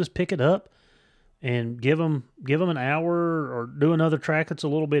fail, just pick it up and give them an hour or do another track that's a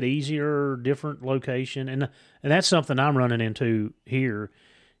little bit easier, different location. And that's something I'm running into here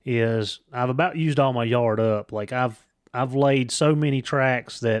is I've about used all my yard up. Like I've laid so many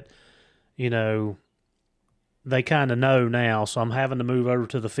tracks that, you know, they kind of know now. So I'm having to move over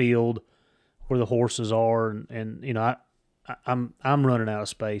to the field where the horses are. And you know, I'm running out of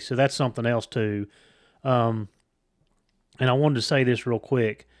space. So that's something else too. And I wanted to say this real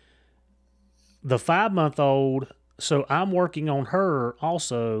quick. The 5-month-old, so I'm working on her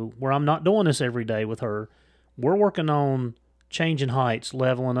also, where I'm not doing this every day with her. We're working on changing heights,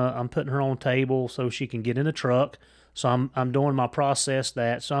 leveling up. I'm putting her on a table so she can get in the truck. So I'm doing my process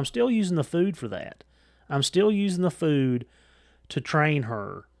that. So I'm still using the food for that. I'm still using the food to train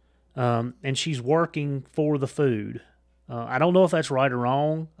her. And she's working for the food. I don't know if that's right or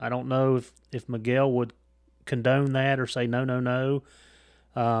wrong. I don't know if Miguel would condone that or say no.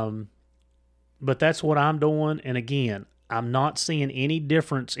 But that's what I'm doing. And again, I'm not seeing any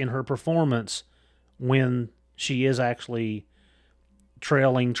difference in her performance when she is actually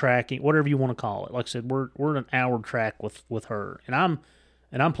trailing, tracking, whatever you want to call it. Like I said, we're an hour track with her, and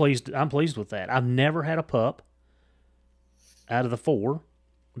I'm pleased with that. I've never had a pup out of the 4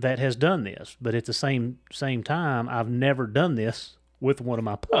 that has done this, but at the same time, I've never done this with one of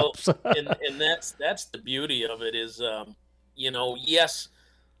my pups. Well, and that's the beauty of it is, you know, yes,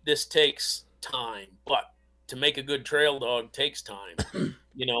 this takes time, but to make a good trail dog takes time.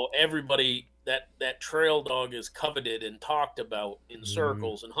 You know, everybody that trail dog is coveted and talked about in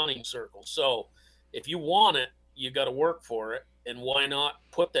circles and hunting circles. So if you want it, you got to work for it, and why not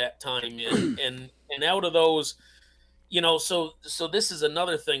put that time in? and out of those, you know, so this is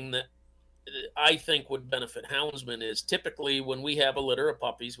another thing that I think would benefit Houndsman is typically when we have a litter of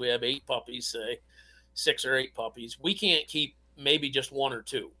puppies, we have 8 puppies, say 6 or 8 puppies. We can't keep maybe just 1 or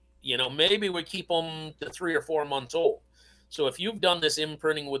 2. You know, maybe we keep them to 3 or 4 months old. So if you've done this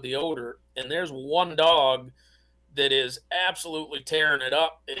imprinting with the odor and there's one dog that is absolutely tearing it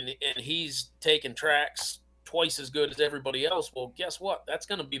up and he's taking tracks twice as good as everybody else, well, guess what? That's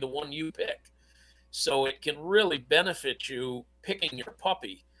going to be the one you pick. So it can really benefit you picking your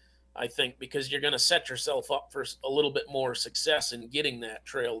puppy, I think, because you're going to set yourself up for a little bit more success in getting that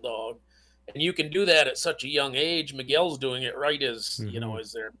trail dog. And you can do that at such a young age. Miguel's doing it right as, you know,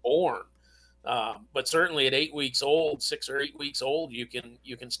 as they're born. But certainly at 8 weeks old, 6 or 8 weeks old, you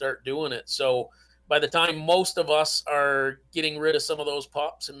can start doing it. So by the time most of us are getting rid of some of those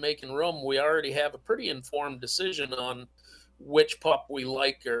pups and making room, we already have a pretty informed decision on which pup we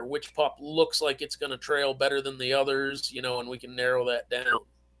like or which pup looks like it's going to trail better than the others, you know, and we can narrow that down.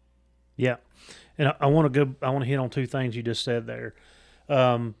 Yeah. And I want to hit on 2 things you just said there.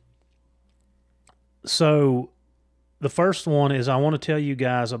 So the first one is I want to tell you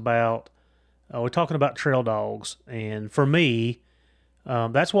guys about, we're talking about trail dogs. And for me,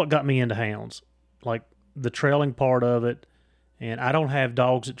 that's what got me into hounds, like the trailing part of it. And I don't have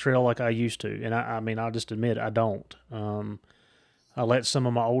dogs that trail like I used to. And I mean, I'll just admit I don't. I let some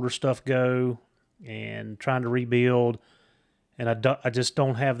of my older stuff go and trying to rebuild. And I just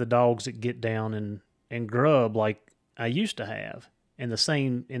don't have the dogs that get down and grub like I used to have. In the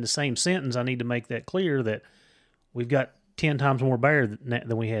same sentence, I need to make that clear that we've got 10 times more bear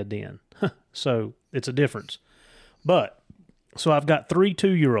than we had then. So it's a difference. But so I've got 3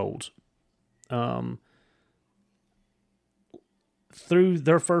 2-year-olds. Through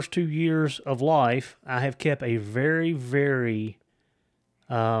their first 2 years of life, I have kept a very, very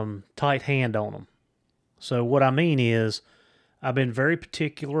tight hand on them. So what I mean is, I've been very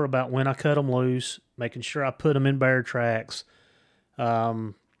particular about when I cut them loose, making sure I put them in bear tracks.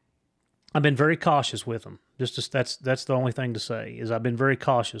 I've been very cautious with them. That's the only thing to say is I've been very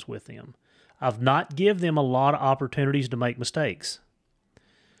cautious with them. I've not given them a lot of opportunities to make mistakes.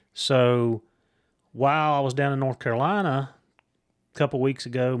 So while I was down in North Carolina a couple weeks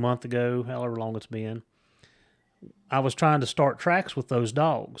ago, month ago, however long it's been, I was trying to start tracks with those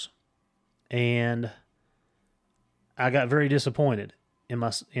dogs, and I got very disappointed in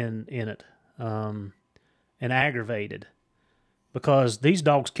it, and aggravated, because these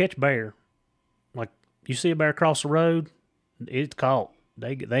dogs catch bear. Like, you see a bear cross the road, it's caught.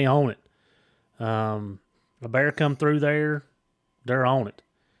 They own it. A bear come through there, they're on it.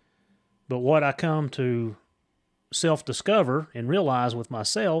 But what I come to self-discover and realize with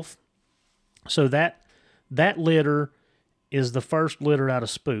myself, so that litter is the first litter out of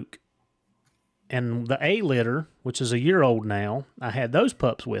Spook. And the A litter, which is a year old now, I had those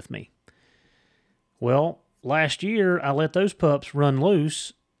pups with me. Well, last year I let those pups run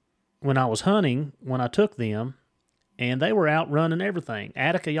loose when I was hunting, when I took them, and they were out running everything.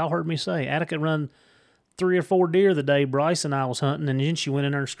 Attica, y'all heard me say, Attica run 3 or 4 deer the day Bryce and I was hunting, and then she went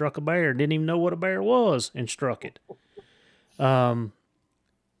in there and struck a bear. Didn't even know what a bear was and struck it. And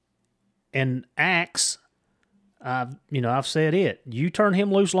Axe, I've said it. You turn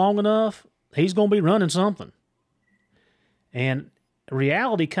him loose long enough, he's going to be running something. And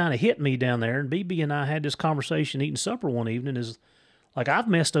reality kind of hit me down there, and BB and I had this conversation eating supper one evening, is like, I've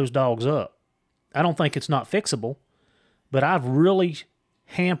messed those dogs up. I don't think it's not fixable, but I've really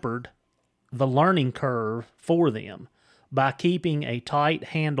hampered the learning curve for them by keeping a tight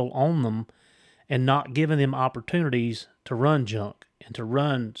handle on them and not giving them opportunities to run junk and to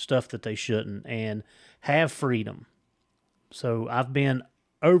run stuff that they shouldn't and have freedom. So I've been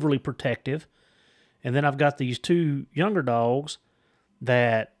overly protective. And then I've got these 2 younger dogs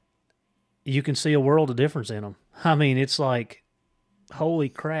that you can see a world of difference in them. I mean, it's like, holy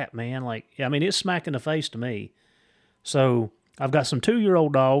crap, man. Like, I mean, it's smack in the face to me. So I've got some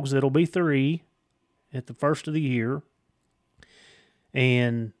 2-year-old dogs that'll be 3 at the first of the year.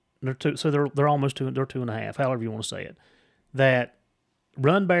 And they're almost 2, they're 2.5, however you want to say it. That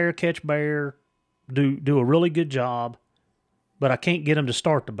run bear, catch bear, do a really good job, but I can't get them to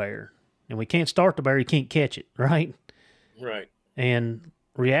start the bear. And we can't start the bear, you can't catch it, right? Right. And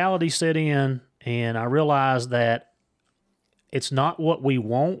reality set in, and I realized that it's not what we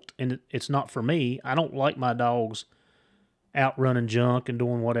want, and it's not for me. I don't like my dogs out running junk and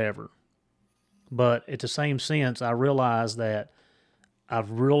doing whatever. But at the same sense, I realize that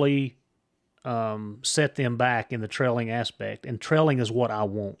I've really set them back in the trailing aspect, and trailing is what I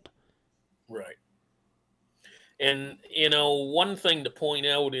want. Right. And, one thing to point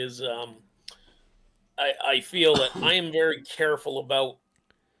out is I feel that I am very careful about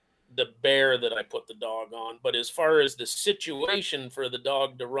the bear that I put the dog on. But as far as the situation for the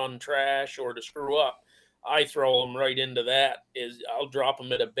dog to run trash or to screw up, I throw them right into that. I'll drop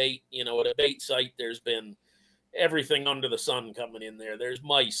them at a bait. At a bait site, there's been everything under the sun coming in there. There's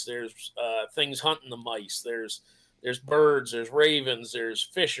mice. There's things hunting the mice. There's birds. There's ravens. There's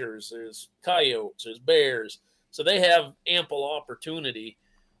fishers. There's coyotes. There's bears. So they have ample opportunity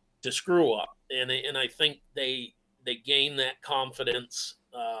to screw up, and I think they gain that confidence.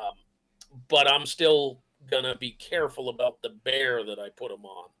 But I'm still gonna be careful about the bear that I put them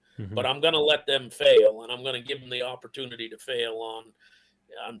on. Mm-hmm. But I'm gonna let them fail, and I'm gonna give them the opportunity to fail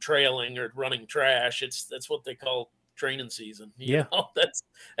on trailing or running trash. That's what they call training season. You know?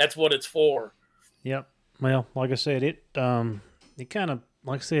 That's what it's for. Yep. Well, like I said, it kind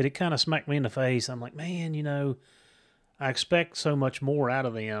of smacked me in the face. I'm like, man, I expect so much more out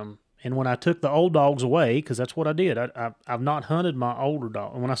of them. And when I took the old dogs away, because that's what I did, I've not hunted my older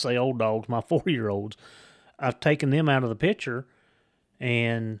dogs. And when I say old dogs, my 4-year-olds, I've taken them out of the picture.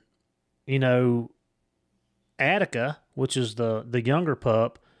 And, Attica, which is the younger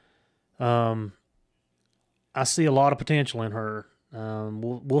pup, I see a lot of potential in her.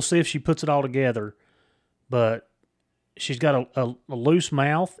 We'll see if she puts it all together. But she's got a loose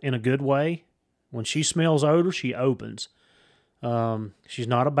mouth in a good way. When she smells odor, she opens. She's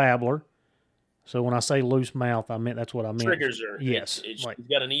not a babbler. So when I say loose mouth, that's what I meant. Triggers her. Yes. She's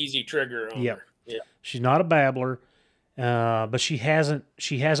got an easy trigger on her. Yeah. She's not a babbler, but she hasn't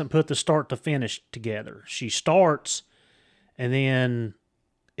put the start to finish together. She starts, and then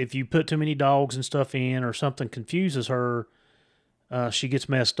if you put too many dogs and stuff in or something confuses her, she gets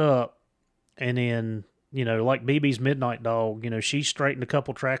messed up. And then, like BB's Midnight Dog, she straightened a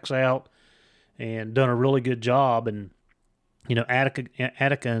couple tracks out and done a really good job. And,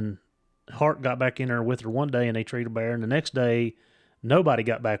 Attica and Hart got back in there with her one day and they treated a bear. And the next day, nobody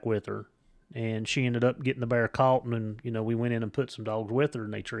got back with her. And she ended up getting the bear caught. And then, we went in and put some dogs with her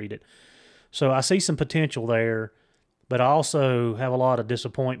and they treated. So I see some potential there. But I also have a lot of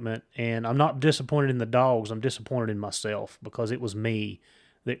disappointment. And I'm not disappointed in the dogs. I'm disappointed in myself because it was me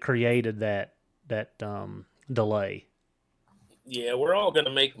that created that delay. Yeah, we're all going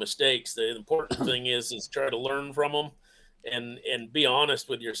to make mistakes. The important thing is try to learn from them and be honest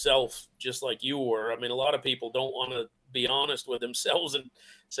with yourself, just like you were. I mean, a lot of people don't want to be honest with themselves and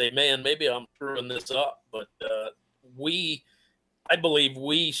say, man, maybe I'm screwing this up. But I believe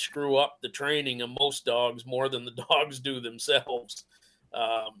we screw up the training of most dogs more than the dogs do themselves.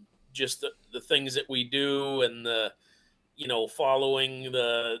 Just the things that we do, and the, following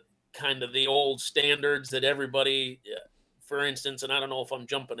the kind of the old standards that everybody, for instance, and I don't know if I'm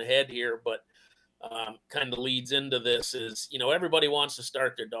jumping ahead here, but kind of leads into this is, everybody wants to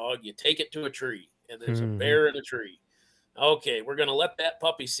start their dog. You take it to a tree and there's a bear in the tree. Okay, we're going to let that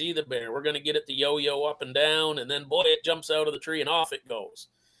puppy see the bear. We're going to get it to yo-yo up and down. And then, boy, it jumps out of the tree and off it goes.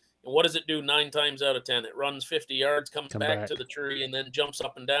 And what does it do 9 times out of 10? It runs 50 yards, comes back to the tree, and then jumps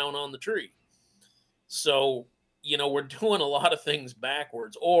up and down on the tree. So, we're doing a lot of things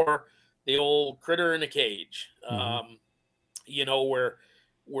backwards. Or the old critter in a cage.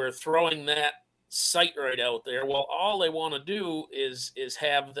 We're throwing that sight right out there. Well, all they want to do is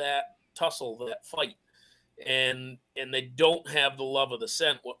have that tussle, that fight. And they don't have the love of the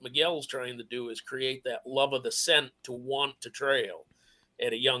scent. What Miguel's trying to do is create that love of the scent to want to trail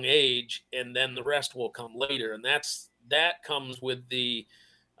at a young age, and then the rest will come later. And that comes with the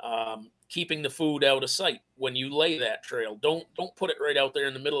keeping the food out of sight when you lay that trail. Don't put it right out there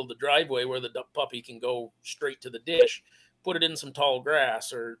in the middle of the driveway where the puppy can go straight to the dish. Put it in some tall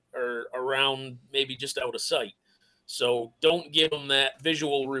grass or around, maybe just out of sight. So don't give them that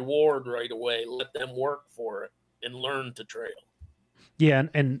visual reward right away. Let them work for it and learn to trail. Yeah,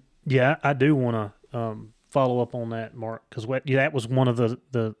 and I do want to follow up on that, Mark, because that was one of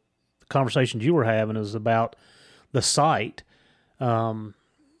the conversations you were having is about the sight.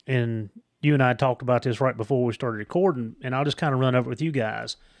 And you and I talked about this right before we started recording, and I'll just kind of run over it with you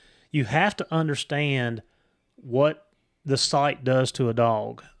guys. You have to understand what the sight does to a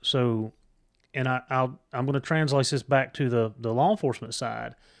dog. So, and I'm going to translate this back to the law enforcement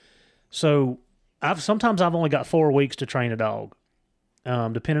side. So sometimes I've only got 4 weeks to train a dog,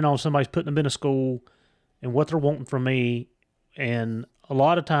 depending on somebody's putting them in a school and what they're wanting from me. And a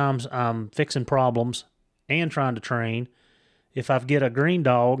lot of times I'm fixing problems and trying to train. If I get a green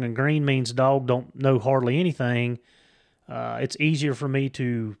dog, and green means dog don't know hardly anything, it's easier for me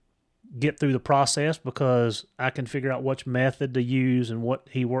to get through the process because I can figure out which method to use and what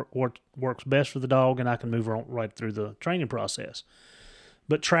works best for the dog, and I can move right through the training process.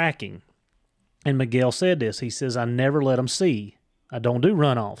 But tracking, and Miguel said this, he says, I never let them see. I don't do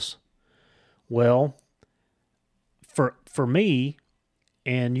runoffs. Well, for me,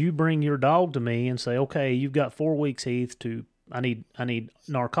 and you bring your dog to me and say, okay, you've got 4 weeks, Heath, I need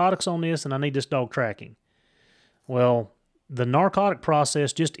narcotics on this, and I need this dog tracking. Well, the narcotic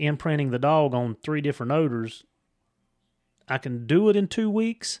process, just imprinting the dog on 3 different odors, I can do it in 2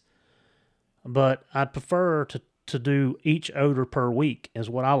 weeks, but I'd prefer to do each odor per week is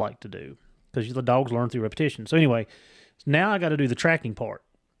what I like to do, because the dogs learn through repetition. So anyway, now I got to do the tracking part.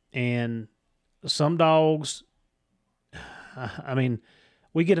 And some dogs, I mean,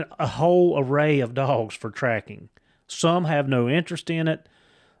 we get a whole array of dogs for tracking. Some have no interest in it.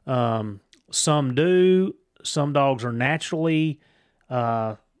 Some do. Some dogs are naturally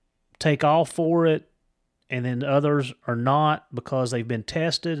take off for it, and then others are not because they've been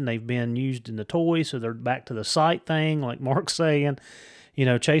tested and they've been used in the toy, so they're back to the sight thing, like Mark's saying,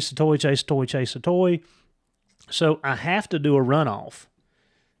 chase the toy, chase the toy, chase the toy. So I have to do a runoff.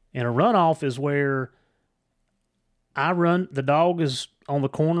 And a runoff is where the dog is on the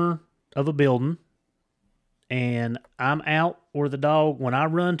corner of a building, and I'm out where the dog, when I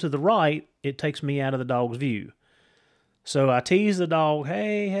run to the right, it takes me out of the dog's view. So I tease the dog,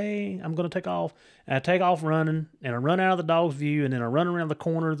 hey, I'm going to take off. And I take off running, and I run out of the dog's view, and then I run around the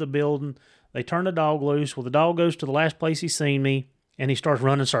corner of the building. They turn the dog loose. Well, the dog goes to the last place he's seen me, and he starts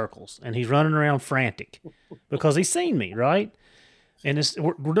running circles. And he's running around frantic because he's seen me, right? And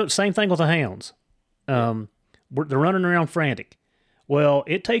we're doing the same thing with the hounds. They're running around frantic. Well,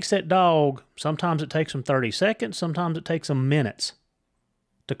 it takes that dog, sometimes it takes them 30 seconds, sometimes it takes them minutes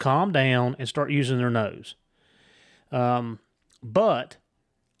to calm down and start using their nose. But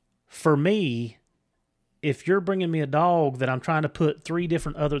for me, if you're bringing me a dog that I'm trying to put 3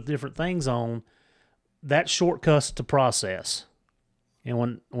 different things on, that shortcuts the process.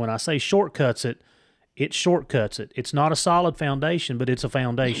 And when I say shortcuts it shortcuts it. It's not a solid foundation, but it's a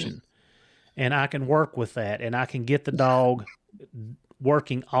foundation. And I can work with that, and I can get the dog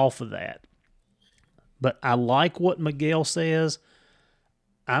working off of that. But I like what Miguel says.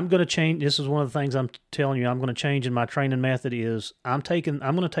 I'm going to change. This is one of the things I'm telling you I'm going to change in my training method is I'm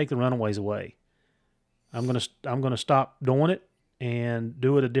going to take the runaways away. I'm going to stop doing it and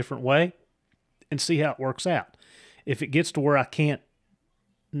do it a different way and see how it works out. If it gets to where I can't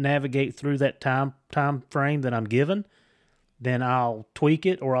navigate through that time frame that I'm given, then I'll tweak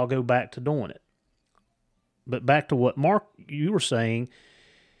it or I'll go back to doing it. But back to what Mark, you were saying,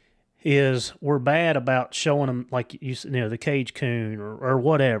 is we're bad about showing them, like you know, the cage coon or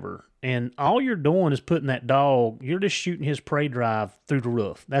whatever. And all you're doing is putting that dog, you're just shooting his prey drive through the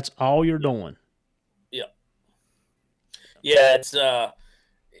roof. That's all you're doing. Yeah. Yeah,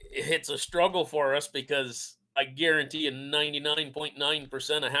 it's a struggle for us because I guarantee you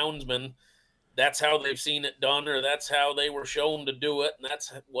 99.9% of houndsmen, that's how they've seen it done, or that's how they were shown to do it, and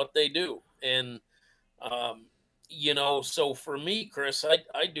that's what they do. And so for me, Chris,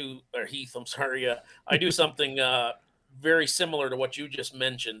 I do, or Heath, I'm sorry, I do something very similar to what you just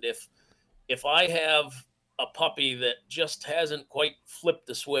mentioned. If I have a puppy that just hasn't quite flipped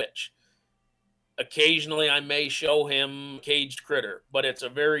the switch, occasionally I may show him caged critter, but it's a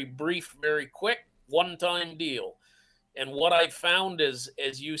very brief, very quick, one-time deal. And what I've found is,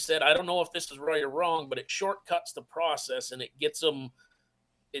 as you said, I don't know if this is right or wrong, but it shortcuts the process and it gets them,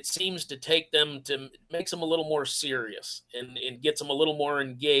 it seems to take them to, makes them a little more serious and gets them a little more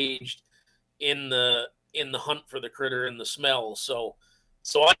engaged in the hunt for the critter and the smell. So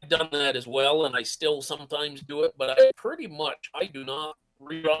I've done that as well, and I still sometimes do it, but I do not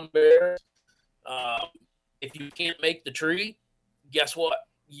rerun bears. If you can't make the tree, guess what?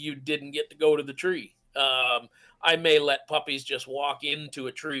 You didn't get to go to the tree. I may let puppies just walk into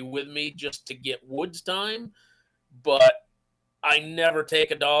a tree with me just to get woods time, but I never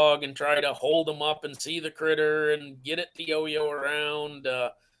take a dog and try to hold them up and see the critter and get it to yo-yo around.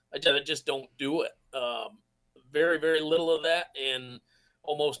 I just don't do it. Very, very little of that, and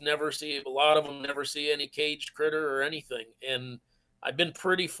almost never see, a lot of them never see any caged critter or anything. And I've been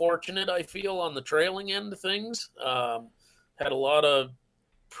pretty fortunate, I feel, on the trailing end of things. Had a lot of,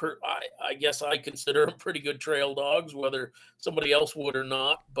 I guess I consider them pretty good trail dogs, whether somebody else would or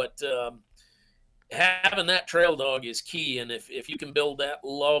not. But having that trail dog is key. And if you can build that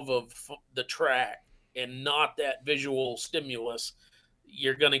love of the track and not that visual stimulus,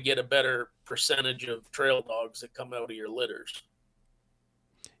 you're going to get a better percentage of trail dogs that come out of your litters.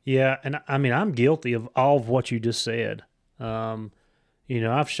 Yeah, and I mean, I'm guilty of all of what you just said.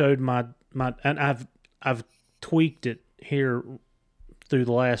 I've showed my and I've tweaked it here through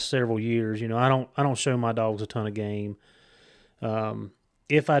the last several years. I don't show my dogs a ton of game.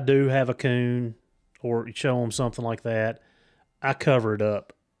 If I do have a coon or show them something like that, I cover it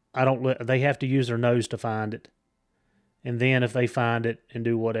up. I don't they have to use their nose to find it, and then if they find it and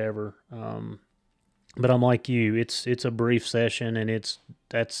do whatever. But I'm like you. It's a brief session, and it's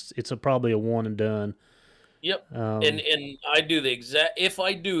probably a one and done. Yep. And I do the exact. If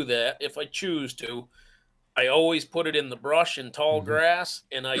I do that, if I choose to, I always put it in the brush and tall grass,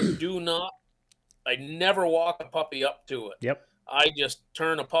 and I never walk a puppy up to it. Yep. I just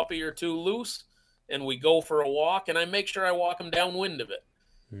turn a puppy or two loose, and we go for a walk, and I make sure I walk them downwind of it.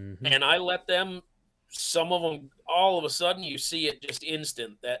 And I let them. Some of them, all of a sudden, you see it just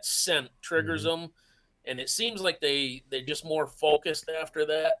instant. That scent triggers them. And it seems like they're just more focused after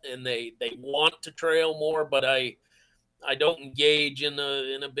that, and they want to trail more. But I don't engage in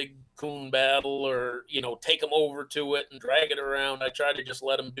a big coon battle or take them over to it and drag it around. I try to just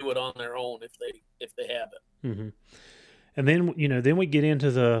let them do it on their own if they have it. And then we get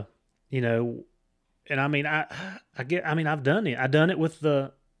into the and I mean I've done it. I've done it with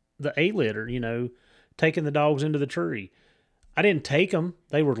the A litter. Taking the dogs into the tree. I didn't take them;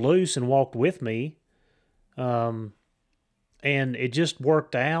 they were loose and walked with me. And it just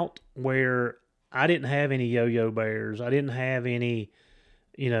worked out where I didn't have any yo-yo bears. I didn't have any,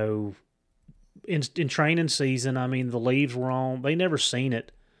 in training season. I mean, the leaves were on. They never seen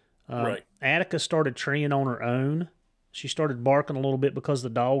it. Right. Attica started treeing on her own. She started barking a little bit because the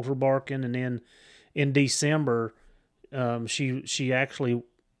dogs were barking. And then in December, she actually,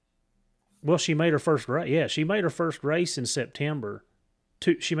 she made her first race. Yeah, she made her first race in September.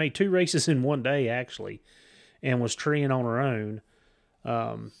 She made 2 races in one day, actually, and was treeing on her own.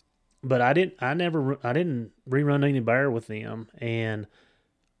 But I didn't rerun any bear with them. And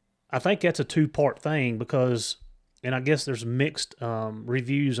I think that's a 2-part thing because, and I guess there's mixed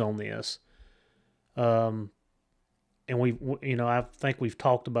reviews on this. And I think we've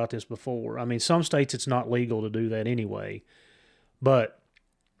talked about this before. I mean, some states it's not legal to do that anyway. But,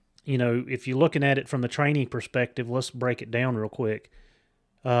 if you're looking at it from the training perspective, let's break it down real quick.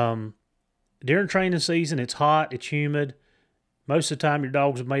 During training season, it's hot, it's humid. Most of the time, your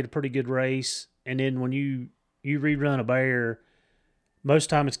dogs have made a pretty good race. And then when you rerun a bear, most of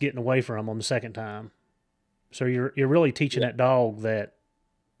the time it's getting away from them on the second time. So you're really teaching that dog that,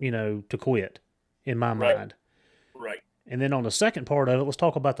 to quit, in my mind. Right. And then on the second part of it, let's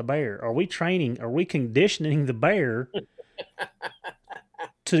talk about the bear. Are we conditioning the bear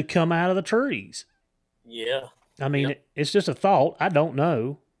to come out of the trees? Yeah. I mean, it's just a thought. I don't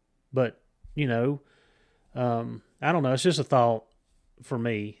know. But, I don't know. It's just a thought for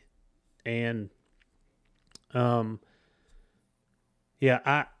me. And, yeah,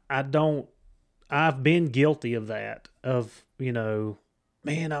 I don't, I've been guilty of that, man,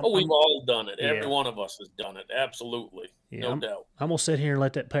 Oh, we've all done it. Every yeah. one of us has done it. Absolutely. Yeah, No doubt. I'm going to sit here and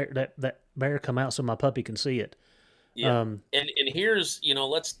let that bear come out so my puppy can see it. Yeah. And here's,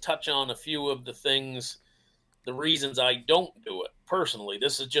 let's touch on a few of the things, the reasons I don't do it personally.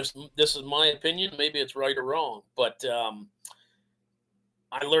 This is my opinion. Maybe it's right or wrong, but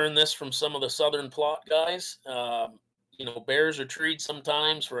I learned this from some of the Southern Plot guys. Bears are treed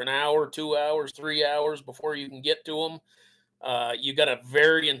sometimes for an hour, 2 hours, 3 hours before you can get to them. You got a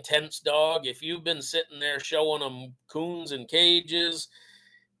very intense dog. If you've been sitting there showing them coons and cages,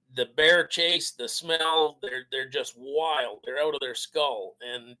 the bear chase, the smell, they're just wild. They're out of their skull,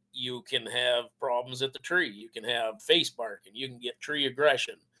 and you can have problems at the tree. You can have face barking. You can get tree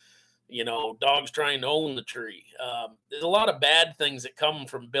aggression. Dogs trying to own the tree. There's a lot of bad things that come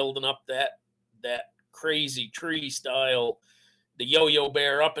from building up that crazy tree style. The yo-yo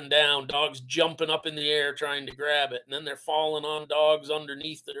bear up and down, dogs jumping up in the air trying to grab it, and then they're falling on dogs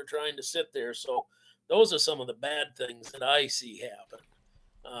underneath that are trying to sit there. So those are some of the bad things that I see happen.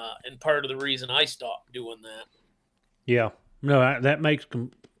 And part of the reason I stopped doing that. Yeah, no, that makes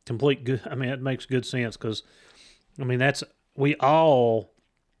complete good. I mean, it makes good sense because, that's all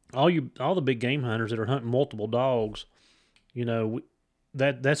the big game hunters that are hunting multiple dogs.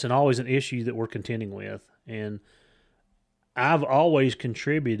 That's always an issue that we're contending with, and I've always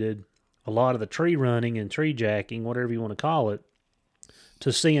contributed a lot of the tree running and tree jacking, whatever you want to call it,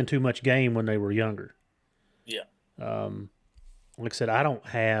 to seeing too much game when they were younger. Yeah. Like I said, I don't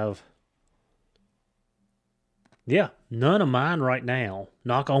have, none of mine right now,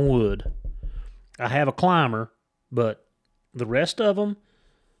 knock on wood. I have a climber, but the rest of them,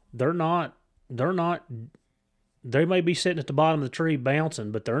 they may be sitting at the bottom of the tree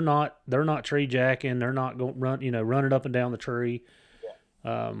bouncing, but they're not tree jacking. They're not going running up and down the tree.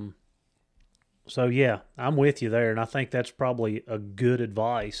 Yeah. So yeah, I'm with you there. And I think that's probably a good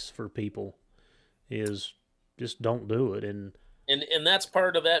advice for people is just don't do it. And that's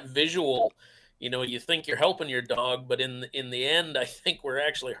part of that visual. You think you're helping your dog, but in the end, I think we're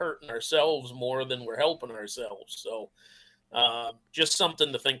actually hurting ourselves more than we're helping ourselves. So just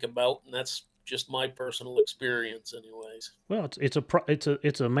something to think about. And that's just my personal experience anyways. Well,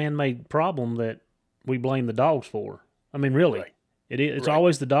 it's a man-made problem that we blame the dogs for. I mean, really, Right. It's Right.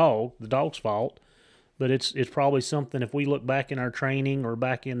 always the dog's fault, but it's probably something if we look back in our training or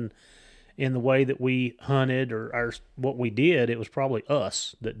back in the way that we hunted or what we did, it was probably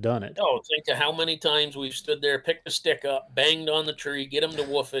us that done it. Oh, think of how many times we've stood there, picked a stick up, banged on the tree, get him to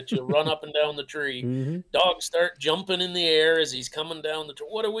woof at you, run up and down the tree. Mm-hmm. Dogs start jumping in the air as he's coming down the tree.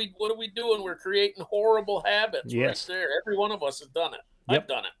 What are we doing? We're creating horrible habits Yes. right there. Every one of us has done it. Yep. I've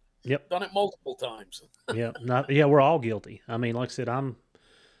done it. Yep. Done it multiple times. We're all guilty. I mean, like I said, I'm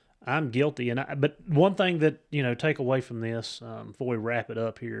guilty, but one thing that take away from this before we wrap it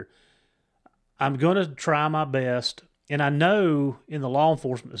up here, I'm gonna try my best, and I know in the law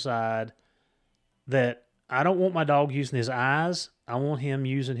enforcement side that I don't want my dog using his eyes. I want him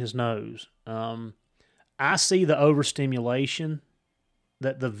using his nose. I see the overstimulation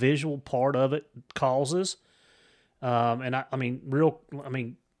that the visual part of it causes, and real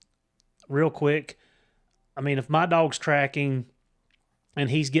quick. I mean, if my dog's tracking and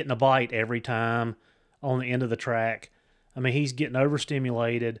he's getting a bite every time on the end of the track, I mean, he's getting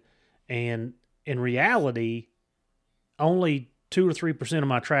overstimulated. And in reality, only 2 or 3% of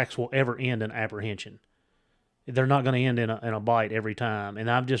my tracks will ever end in apprehension. They're not going to end in a bite every time. And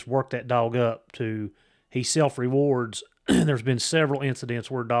I've just worked that dog up to, he self-rewards. There's been several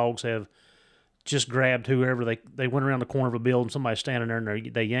incidents where dogs have just grabbed whoever. They went around the corner of a building, somebody's standing there,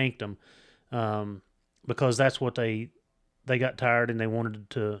 and they yanked them. Because that's what they got tired and they wanted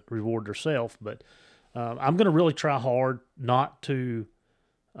to reward themselves. But I'm going to really try hard not to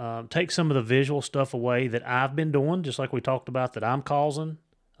take some of the visual stuff away that I've been doing, just like we talked about, that I'm causing.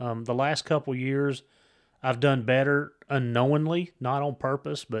 The last couple years, I've done better unknowingly, not on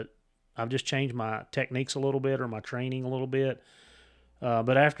purpose, but I've just changed my techniques a little bit or my training a little bit.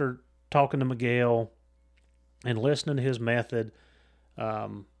 But after talking to Miguel and listening to his method,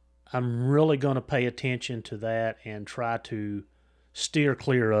 I'm really going to pay attention to that and try to steer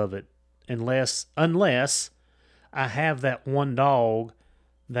clear of it unless I have that one dog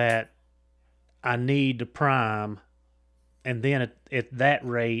that I need to prime, and then at that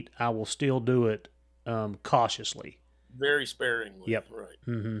rate, I will still do it cautiously. Very sparingly. Yep. Right.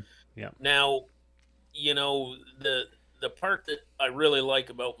 Mm-hmm. Yep. Now, the the part that I really like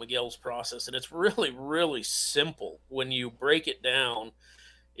about Miguel's process, and it's really, really simple when you break it down,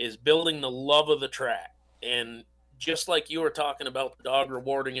 is building the love of the track. And just like you were talking about, the dog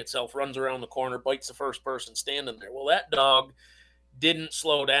rewarding itself, runs around the corner, bites the first person standing there. Well, that dog didn't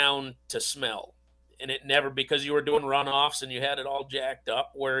slow down to smell. And it never, because you were doing runoffs and you had it all jacked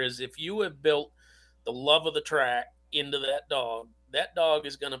up. Whereas if you have built the love of the track into that dog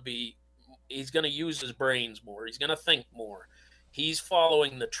is going to be, he's going to use his brains more. He's going to think more. He's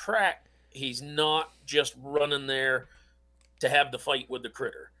following the track. He's not just running there to have the fight with the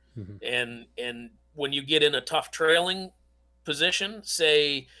critter. Mm-hmm. And when you get in a tough trailing position,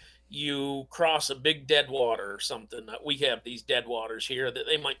 say you cross a big dead water or something, we have these dead waters here that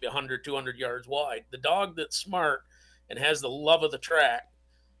they might be 100, 200 yards wide. The dog that's smart and has the love of the track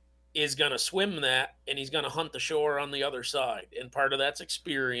is going to swim that, and he's going to hunt the shore on the other side. And part of that's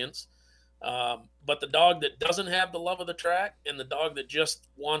experience. But the dog that doesn't have the love of the track, and the dog that just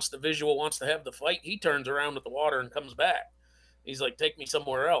wants the visual, wants to have the fight, he turns around at the water and comes back. He's like, take me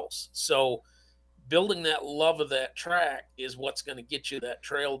somewhere else. So building that love of that track is what's going to get you that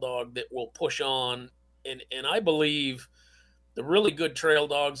trail dog that will push on. And I believe the really good trail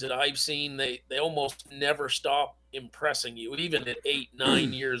dogs that I've seen, they almost never stop impressing you. Even at 8,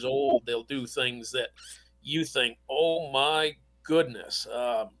 9 years old, they'll do things that you think, oh my goodness.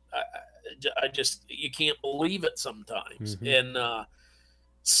 I just, you can't believe it sometimes. Mm-hmm. And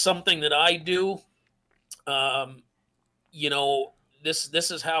something that I do,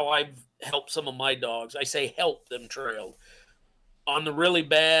 this is how I've helped some of my dogs. I say help them trail on the really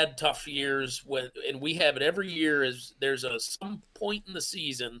bad, tough years and we have it every year. Is there's some point in the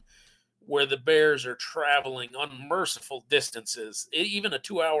season where the bears are traveling unmerciful distances. Even a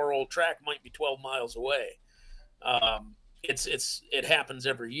 2-hour-old track might be 12 miles away. It happens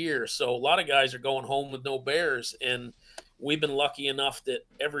every year. So a lot of guys are going home with no bears, and we've been lucky enough that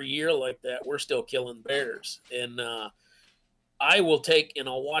every year like that, we're still killing bears. And I will take and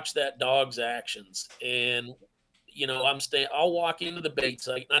I'll watch that dog's actions. And, I'll walk into the bait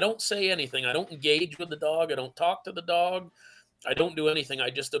site and I don't say anything. I don't engage with the dog. I don't talk to the dog. I don't do anything. I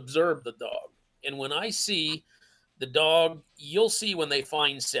just observe the dog. And when I see the dog, you'll see when they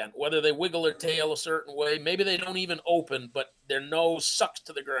find scent, whether they wiggle their tail a certain way, maybe they don't even open, but their nose sucks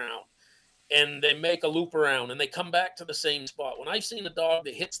to the ground and they make a loop around and they come back to the same spot. When I've seen a dog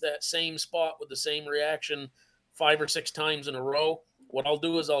that hits that same spot with the same reaction 5 or 6 times in a row, what I'll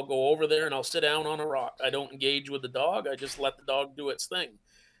do is I'll go over there and I'll sit down on a rock. I don't engage with the dog. I just let the dog do its thing.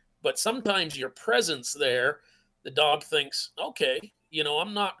 But sometimes your presence there, the dog thinks, okay,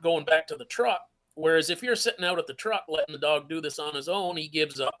 I'm not going back to the truck. Whereas if you're sitting out at the truck, letting the dog do this on his own, he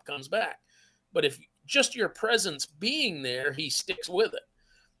gives up, comes back. But if just your presence being there, he sticks with it.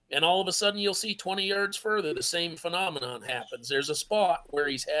 And all of a sudden you'll see 20 yards further, the same phenomenon happens. There's a spot where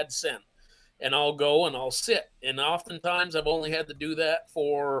he's had scent. And I'll go and I'll sit. And oftentimes I've only had to do that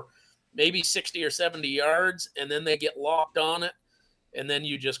for maybe 60 or 70 yards, and then they get locked on it. And then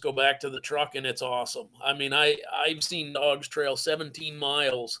you just go back to the truck, and it's awesome. I mean, I've seen dogs trail 17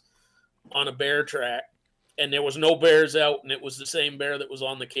 miles on a bear track, and there was no bears out, and it was the same bear that was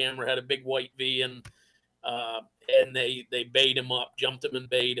on the camera, had a big white V, and they bait him up, jumped him and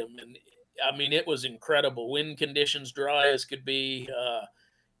bait him. And I mean, it was incredible. Wind conditions, dry as could be.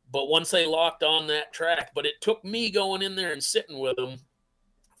 But once they locked on that track, but it took me going in there and sitting with them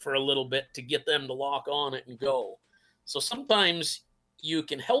for a little bit to get them to lock on it and go. So sometimes you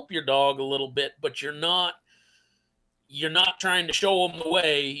can help your dog a little bit, but you're not trying to show them the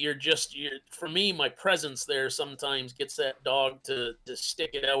way. For me, my presence there sometimes gets that dog to stick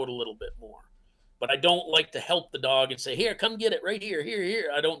it out a little bit more. But I don't like to help the dog and say, here, come get it right here,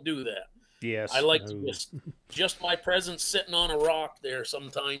 here. I don't do that. Yes. I like to just my presence sitting on a rock there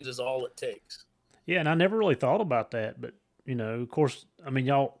sometimes is all it takes. Yeah, and I never really thought about that, but of course, I mean,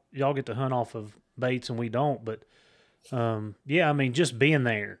 y'all get to hunt off of baits and we don't, but yeah, I mean, just being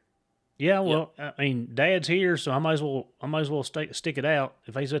there. Yeah, well, yep. I mean, Dad's here, so I might as well stick it out.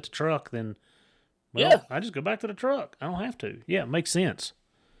 If he's at the truck, then I just go back to the truck. I don't have to. Yeah, it makes sense.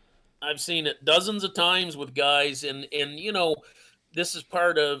 I've seen it dozens of times with guys, and this is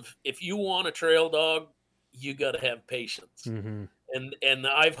part of, if you want a trail dog, you got to have patience. Mm-hmm. And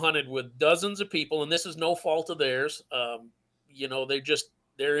I've hunted with dozens of people, and this is no fault of theirs.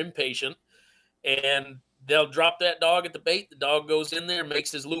 They're impatient, and they'll drop that dog at the bait. The dog goes in there,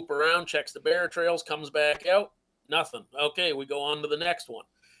 makes his loop around, checks the bear trails, comes back out. Nothing. Okay, we go on to the next one.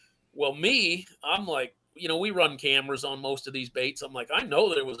 Well, I'm like, we run cameras on most of these baits. I'm like, I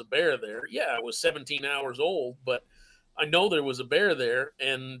know there was a bear there. Yeah, it was 17 hours old, but I know there was a bear there,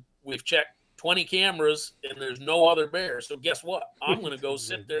 and we've checked 20 cameras and there's no other bear. So guess what? I'm going to go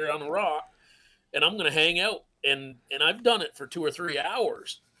sit there on a rock and I'm going to hang out. And I've done it for 2 or 3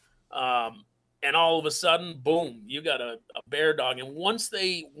 hours. And all of a sudden, boom, you got a bear dog. And once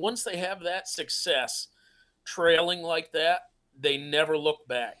they have that success trailing like that, they never look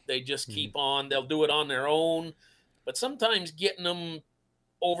back. They just keep on. They'll do it on their own. But sometimes getting them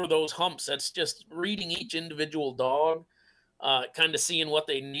over those humps, that's just reading each individual dog, kind of seeing what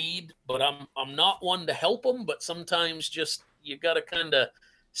they need. But I'm not one to help them, but sometimes just you got to kind of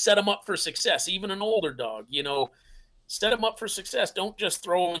set them up for success. Even an older dog, set them up for success. Don't just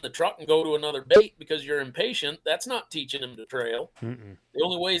throw them in the truck and go to another bait because you're impatient. That's not teaching him to trail. Mm-mm. The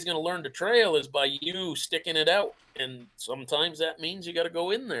only way he's going to learn to trail is by you sticking it out. And sometimes that means you got to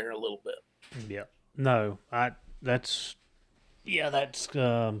go in there a little bit. Yeah. No, that's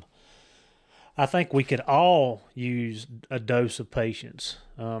I think we could all use a dose of patience.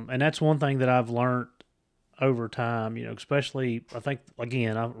 And that's one thing that I've learned over time, especially, I think,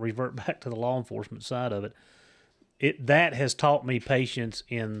 again, I revert back to the law enforcement side of it. That has taught me patience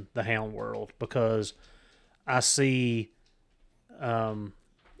in the hound world, because I see all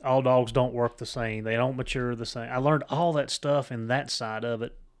dogs don't work the same. They don't mature the same. I learned all that stuff in that side of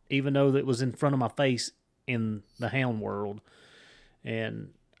it, even though it was in front of my face in the hound world.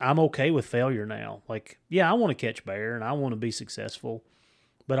 And I'm okay with failure now. Like, yeah, I want to catch bear and I want to be successful,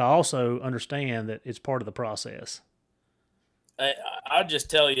 but I also understand that it's part of the process. I'll just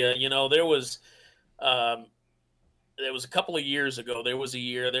tell you, there was a couple of years ago, there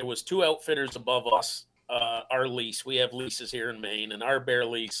was 2 outfitters above us, our lease. We have leases here in Maine, and our bear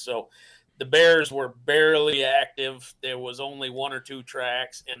lease. So the bears were barely active. There was only 1 or 2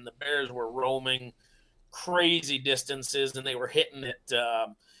 tracks, and the bears were roaming crazy distances, and they were hitting it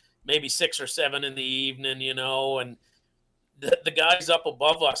maybe 6 or 7 in the evening, and the guys up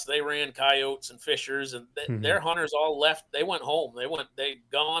above us, they ran coyotes and fishers, and their hunters all left. They went home. They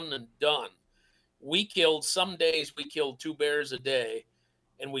gone and done. Some days we killed 2 bears a day,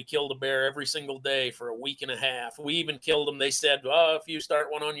 and we killed a bear every single day for a week and a half. We even killed them. They said, if you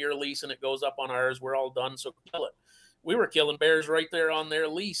start one on your lease and it goes up on ours, we're all done, so kill it. We were killing bears right there on their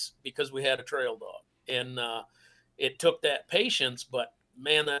lease because we had a trail dog. And it took that patience, but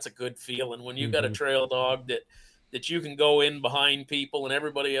man, that's a good feeling when you got a trail dog that you can go in behind people and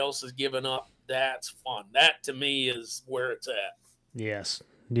everybody else is giving up. That's fun. That to me is where it's at. Yes.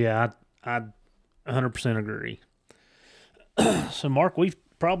 Yeah, I 100% agree. So, Mark, we've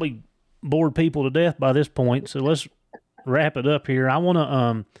probably bored people to death by this point, so let's wrap it up here. I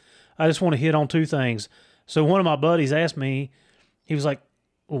just want to hit on 2 things. So one of my buddies asked me, he was like,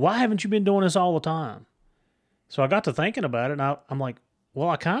 why haven't you been doing this all the time? So I got to thinking about it, and I'm like, well,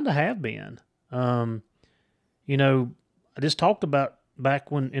 I kind of have been. I just talked about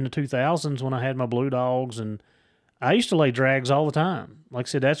back when in the 2000s when I had my blue dogs, and I used to lay drags all the time. Like I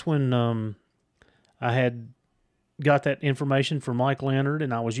said, that's when I had got that information from Mike Leonard,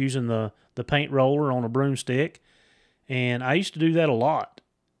 and I was using the paint roller on a broomstick, and I used to do that a lot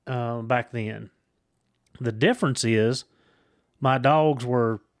back then. The difference is my dogs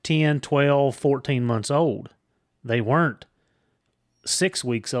were 10, 12, 14 months old. They weren't 6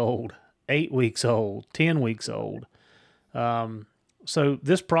 weeks old, 8 weeks old, 10 weeks old. So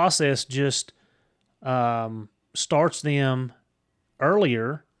this process just starts them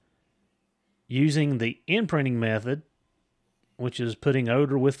earlier using the imprinting method, which is putting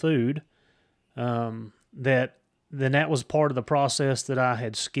odor with food. That was part of the process that I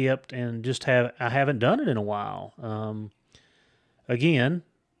had skipped and I haven't done it in a while. Again,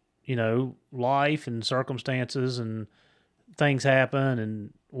 life and circumstances and things happen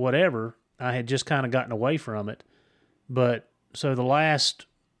and whatever. I had just kind of gotten away from it. But so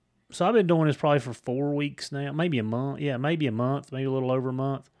I've been doing this probably for 4 weeks now, maybe a month. Yeah, maybe a month, maybe a little over a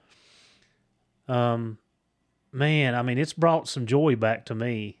month. Man, I mean, it's brought some joy back to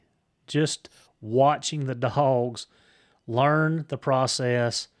me. Just watching the dogs learn the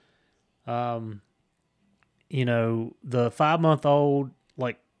process. The 5-month-old,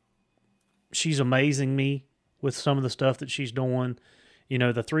 like, she's amazing me with some of the stuff that she's doing.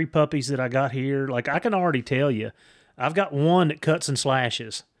 The 3 puppies that I got here, like, I can already tell you, I've got one that cuts and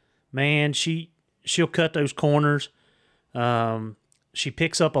slashes. Man, she'll cut those corners. She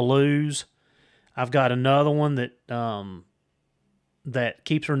picks up a lose. I've got another one that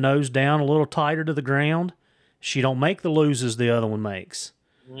keeps her nose down a little tighter to the ground. She don't make the loses the other one makes.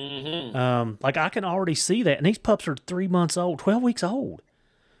 Mm-hmm. Like, I can already see that. And these pups are 3 months old, 12 weeks old.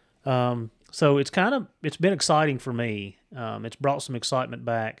 So it's been exciting for me. It's brought some excitement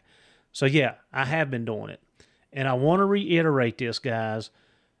back. So yeah, I have been doing it. And I want to reiterate this, guys.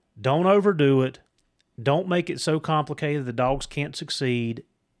 Don't overdo it. Don't make it so complicated the dogs can't succeed.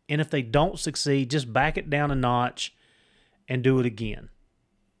 And if they don't succeed, just back it down a notch and do it again.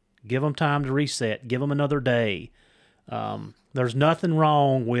 Give them time to reset. Give them another day. There's nothing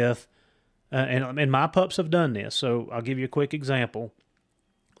wrong with, and my pups have done this, so I'll give you a quick example.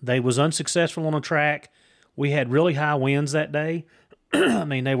 They was unsuccessful on a track. We had really high winds that day. I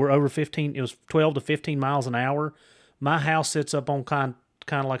mean, they were over 15, it was 12 to 15 miles an hour. My house sits up on kind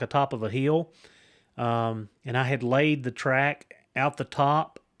of like a top of a hill. And I had laid the track out the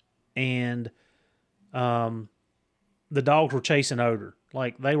top, and the dogs were chasing odor.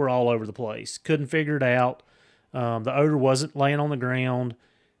 Like, they were all over the place. Couldn't figure it out. The odor wasn't laying on the ground.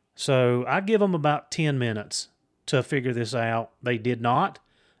 So I give them about 10 minutes to figure this out. They did not.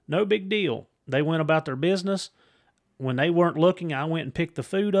 No big deal. They went about their business. When they weren't looking, I went and picked the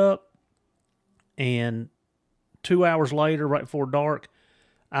food up. And 2 hours later, right before dark,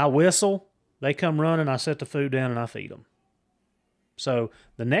 I whistle. They come running. I set the food down and I feed them. So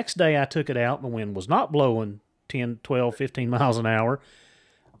the next day I took it out. And the wind was not blowing 10, 12, 15 miles an hour.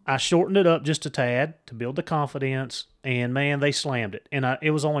 I shortened it up just a tad to build the confidence, and man, they slammed it. And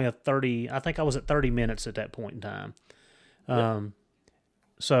it was only I think I was at 30 minutes at that point in time.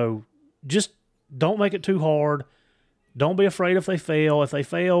 So just don't make it too hard. Don't be afraid if they fail. If they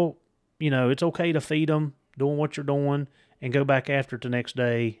fail, it's okay to feed them, doing what you're doing, and go back after it the next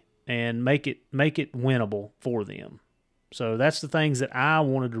day and make it winnable for them. So that's the things that I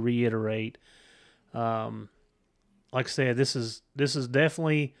wanted to reiterate. Like I said, this is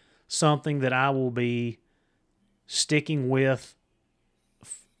definitely something that I will be sticking with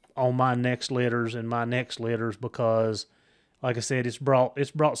on my next litters and my next litters because, like I said, it's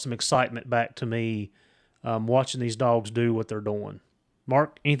brought some excitement back to me watching these dogs do what they're doing.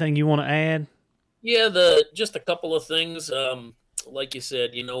 Mark, anything you want to add? Yeah, just a couple of things. Like you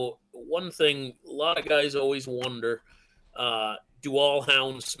said, one thing a lot of guys always wonder. Do all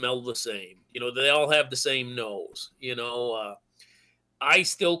hounds smell the same? They all have the same nose. I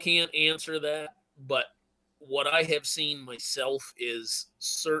still can't answer that, but what I have seen myself is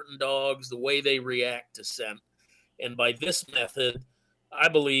certain dogs, the way they react to scent. And by this method, I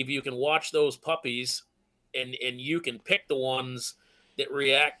believe you can watch those puppies and you can pick the ones that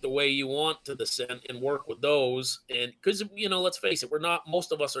react the way you want to the scent and work with those. And because, let's face it,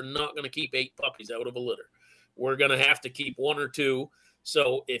 most of us are not going to keep 8 puppies out of a litter. We're going to have to keep 1 or 2.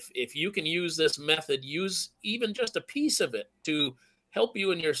 So if you can use this method, use even just a piece of it to help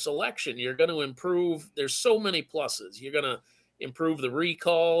you in your selection, you're going to improve. There's so many pluses. You're going to improve the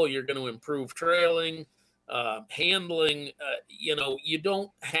recall. You're going to improve trailing, handling. You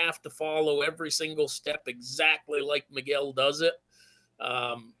don't have to follow every single step exactly like Miguel does it.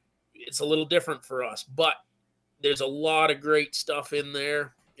 It's a little different for us, but there's a lot of great stuff in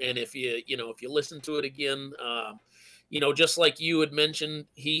there. And if you listen to it again, just like you had mentioned,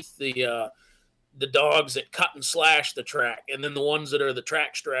 Heath, the dogs that cut and slash the track, and then the ones that are the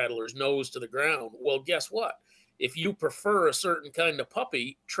track straddlers, nose to the ground. Well, guess what? If you prefer a certain kind of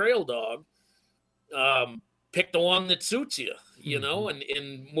puppy, trail dog, pick the one that suits you,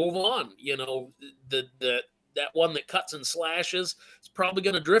 and move on. That one that cuts and slashes is probably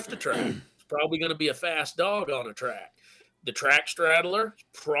going to drift a track. It's probably going to be a fast dog on a track. The track straddler is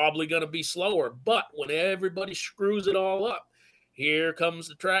probably going to be slower, but when everybody screws it all up, here comes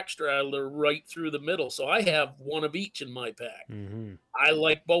the track straddler right through the middle. So I have one of each in my pack. Mm-hmm. I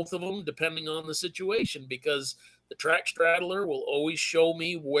like both of them depending on the situation because the track straddler will always show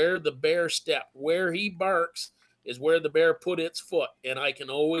me where the bear stepped. Where he barks is where the bear put its foot, and I can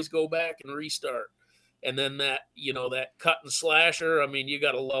always go back and restart. And then that cut and slasher, you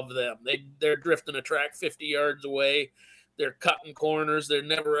got to love them. They're drifting a track 50 yards away. They're cutting corners. They're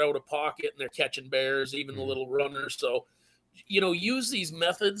never out of pocket, and they're catching bears, even the little runners. So, use these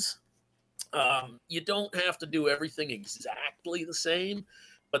methods. You don't have to do everything exactly the same,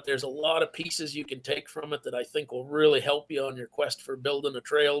 but there's a lot of pieces you can take from it that I think will really help you on your quest for building a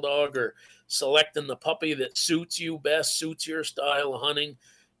trail dog or selecting the puppy that suits you best, suits your style of hunting.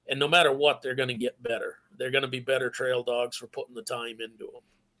 And no matter what, they're going to get better. They're going to be better trail dogs for putting the time into them.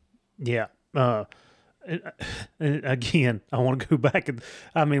 Yeah. And again, I want to go back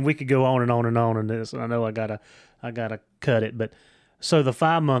and we could go on and on and on in this. And I know I gotta cut it, but so the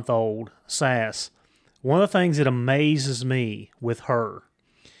 5-month-old Sass, one of the things that amazes me with her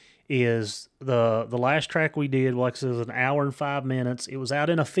is the last track we did, like I said, it was an hour and 5 minutes. It was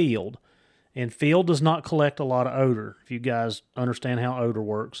out in a field, and field does not collect a lot of odor. If you guys understand how odor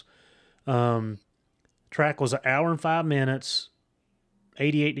works, track was an hour and 5 minutes.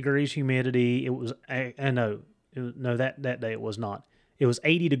 88 degrees humidity. It was that day it was not. It was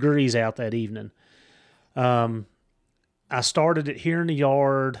 80 degrees out that evening. I started it here in the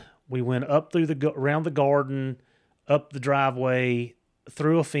yard. We went up through around the garden, up the driveway,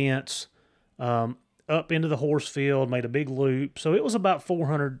 through a fence, up into the horse field, made a big loop. So it was about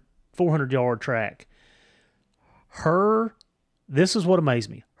 400 yard track. This is what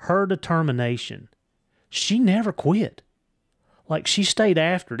amazed me. Her determination. She never quit. Like, she stayed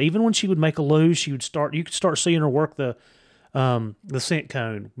after it. Even when she would make a lose, you could start seeing her work the scent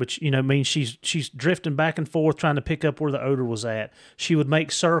cone, which, means she's drifting back and forth trying to pick up where the odor was at. She would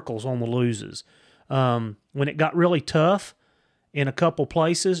make circles on the loses. When it got really tough in a couple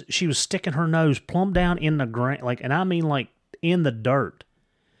places, she was sticking her nose plumb down in the ground, and I mean in the dirt.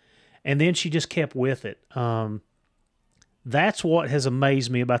 And then she just kept with it. That's what has amazed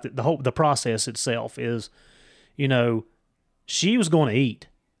me about the process itself is, she was going to eat.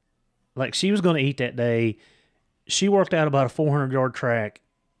 Like, she was going to eat that day. She worked out about a 400 yard track.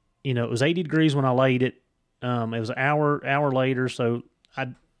 It was 80 degrees when I laid it. It was an hour later. So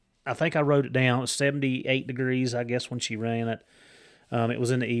I think I wrote it down. It was 78 degrees, I guess, when she ran it. It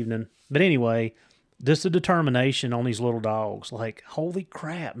was in the evening. But anyway, just the determination on these little dogs. Like, holy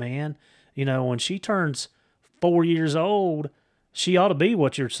crap, man. When she turns 4 years old, she ought to be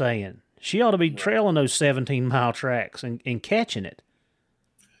what you're saying. She ought to be trailing those 17-mile tracks and catching it.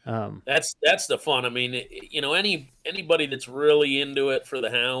 That's the fun. I mean, anybody that's really into it for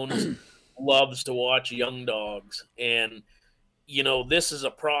the hounds loves to watch young dogs. And, this is a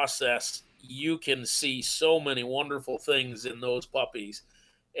process. You can see so many wonderful things in those puppies.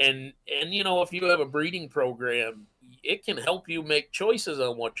 And if you have a breeding program, it can help you make choices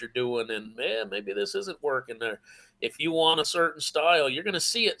on what you're doing. And, maybe this isn't working there. If you want a certain style, you're going to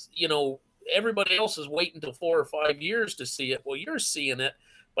see it. Everybody else is waiting until 4 or 5 years to see it. Well, you're seeing it.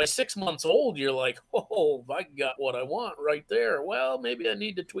 By 6 months old, you're like, oh, I got what I want right there. Well, maybe I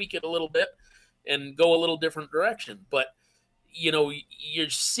need to tweak it a little bit and go a little different direction. But, you're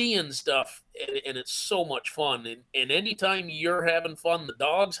seeing stuff, and it's so much fun. And anytime you're having fun, the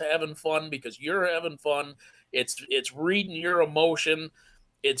dog's having fun because you're having fun. It's reading your emotion.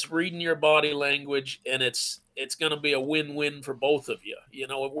 It's reading your body language, and it's going to be a win-win for both of you.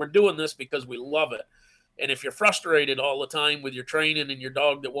 We're doing this because we love it. And if you're frustrated all the time with your training and your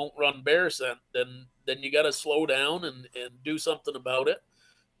dog that won't run bear scent, then you got to slow down and do something about it.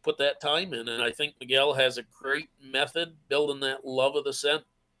 Put that time in. And I think Miguel has a great method building that love of the scent,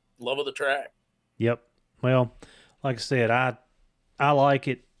 love of the track. Yep. Well, like I said, I like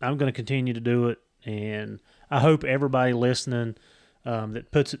it. I'm going to continue to do it. And I hope everybody listening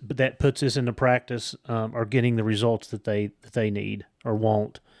that puts this into practice are getting the results that they need or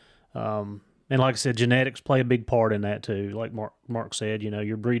want. And like I said, genetics play a big part in that too. Like Mark said,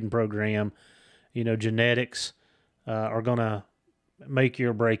 your breeding program, genetics are going to make you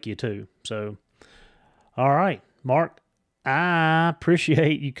or break you too. So, all right, Mark, I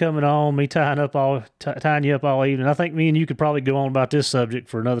appreciate you coming on, me tying you up all evening. I think me and you could probably go on about this subject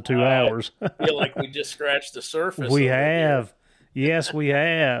for another 2 hours. I feel like we just scratched the surface. We have. Yes, we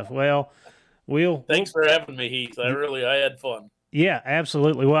have. Well, Thanks for having me, Heath. I had fun. Yeah,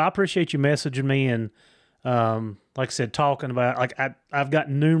 absolutely. Well, I appreciate you messaging me and, like I said, talking about, I've got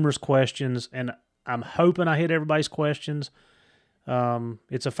numerous questions and I'm hoping I hit everybody's questions.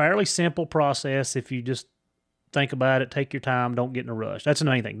 It's a fairly simple process if you just think about it, take your time, don't get in a rush. That's the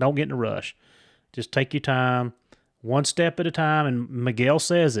main thing. Don't get in a rush. Just take your time, one step at a time. And Miguel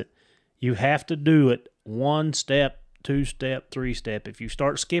says it. You have to do it 1 step, 2 step, 3 step. If you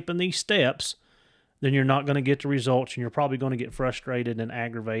start skipping these steps, then you're not going to get the results, and you're probably going to get frustrated and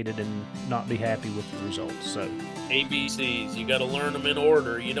aggravated and not be happy with the results. So, ABCs, you got to learn them in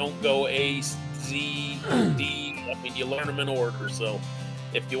order. You don't go A, Z, D. I mean, you learn them in order. So,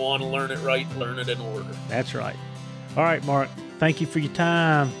 if you want to learn it right, learn it in order. That's right. All right, Mark. Thank you for your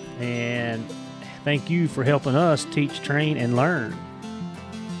time, and thank you for helping us teach, train, and learn.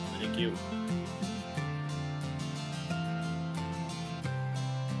 Thank you.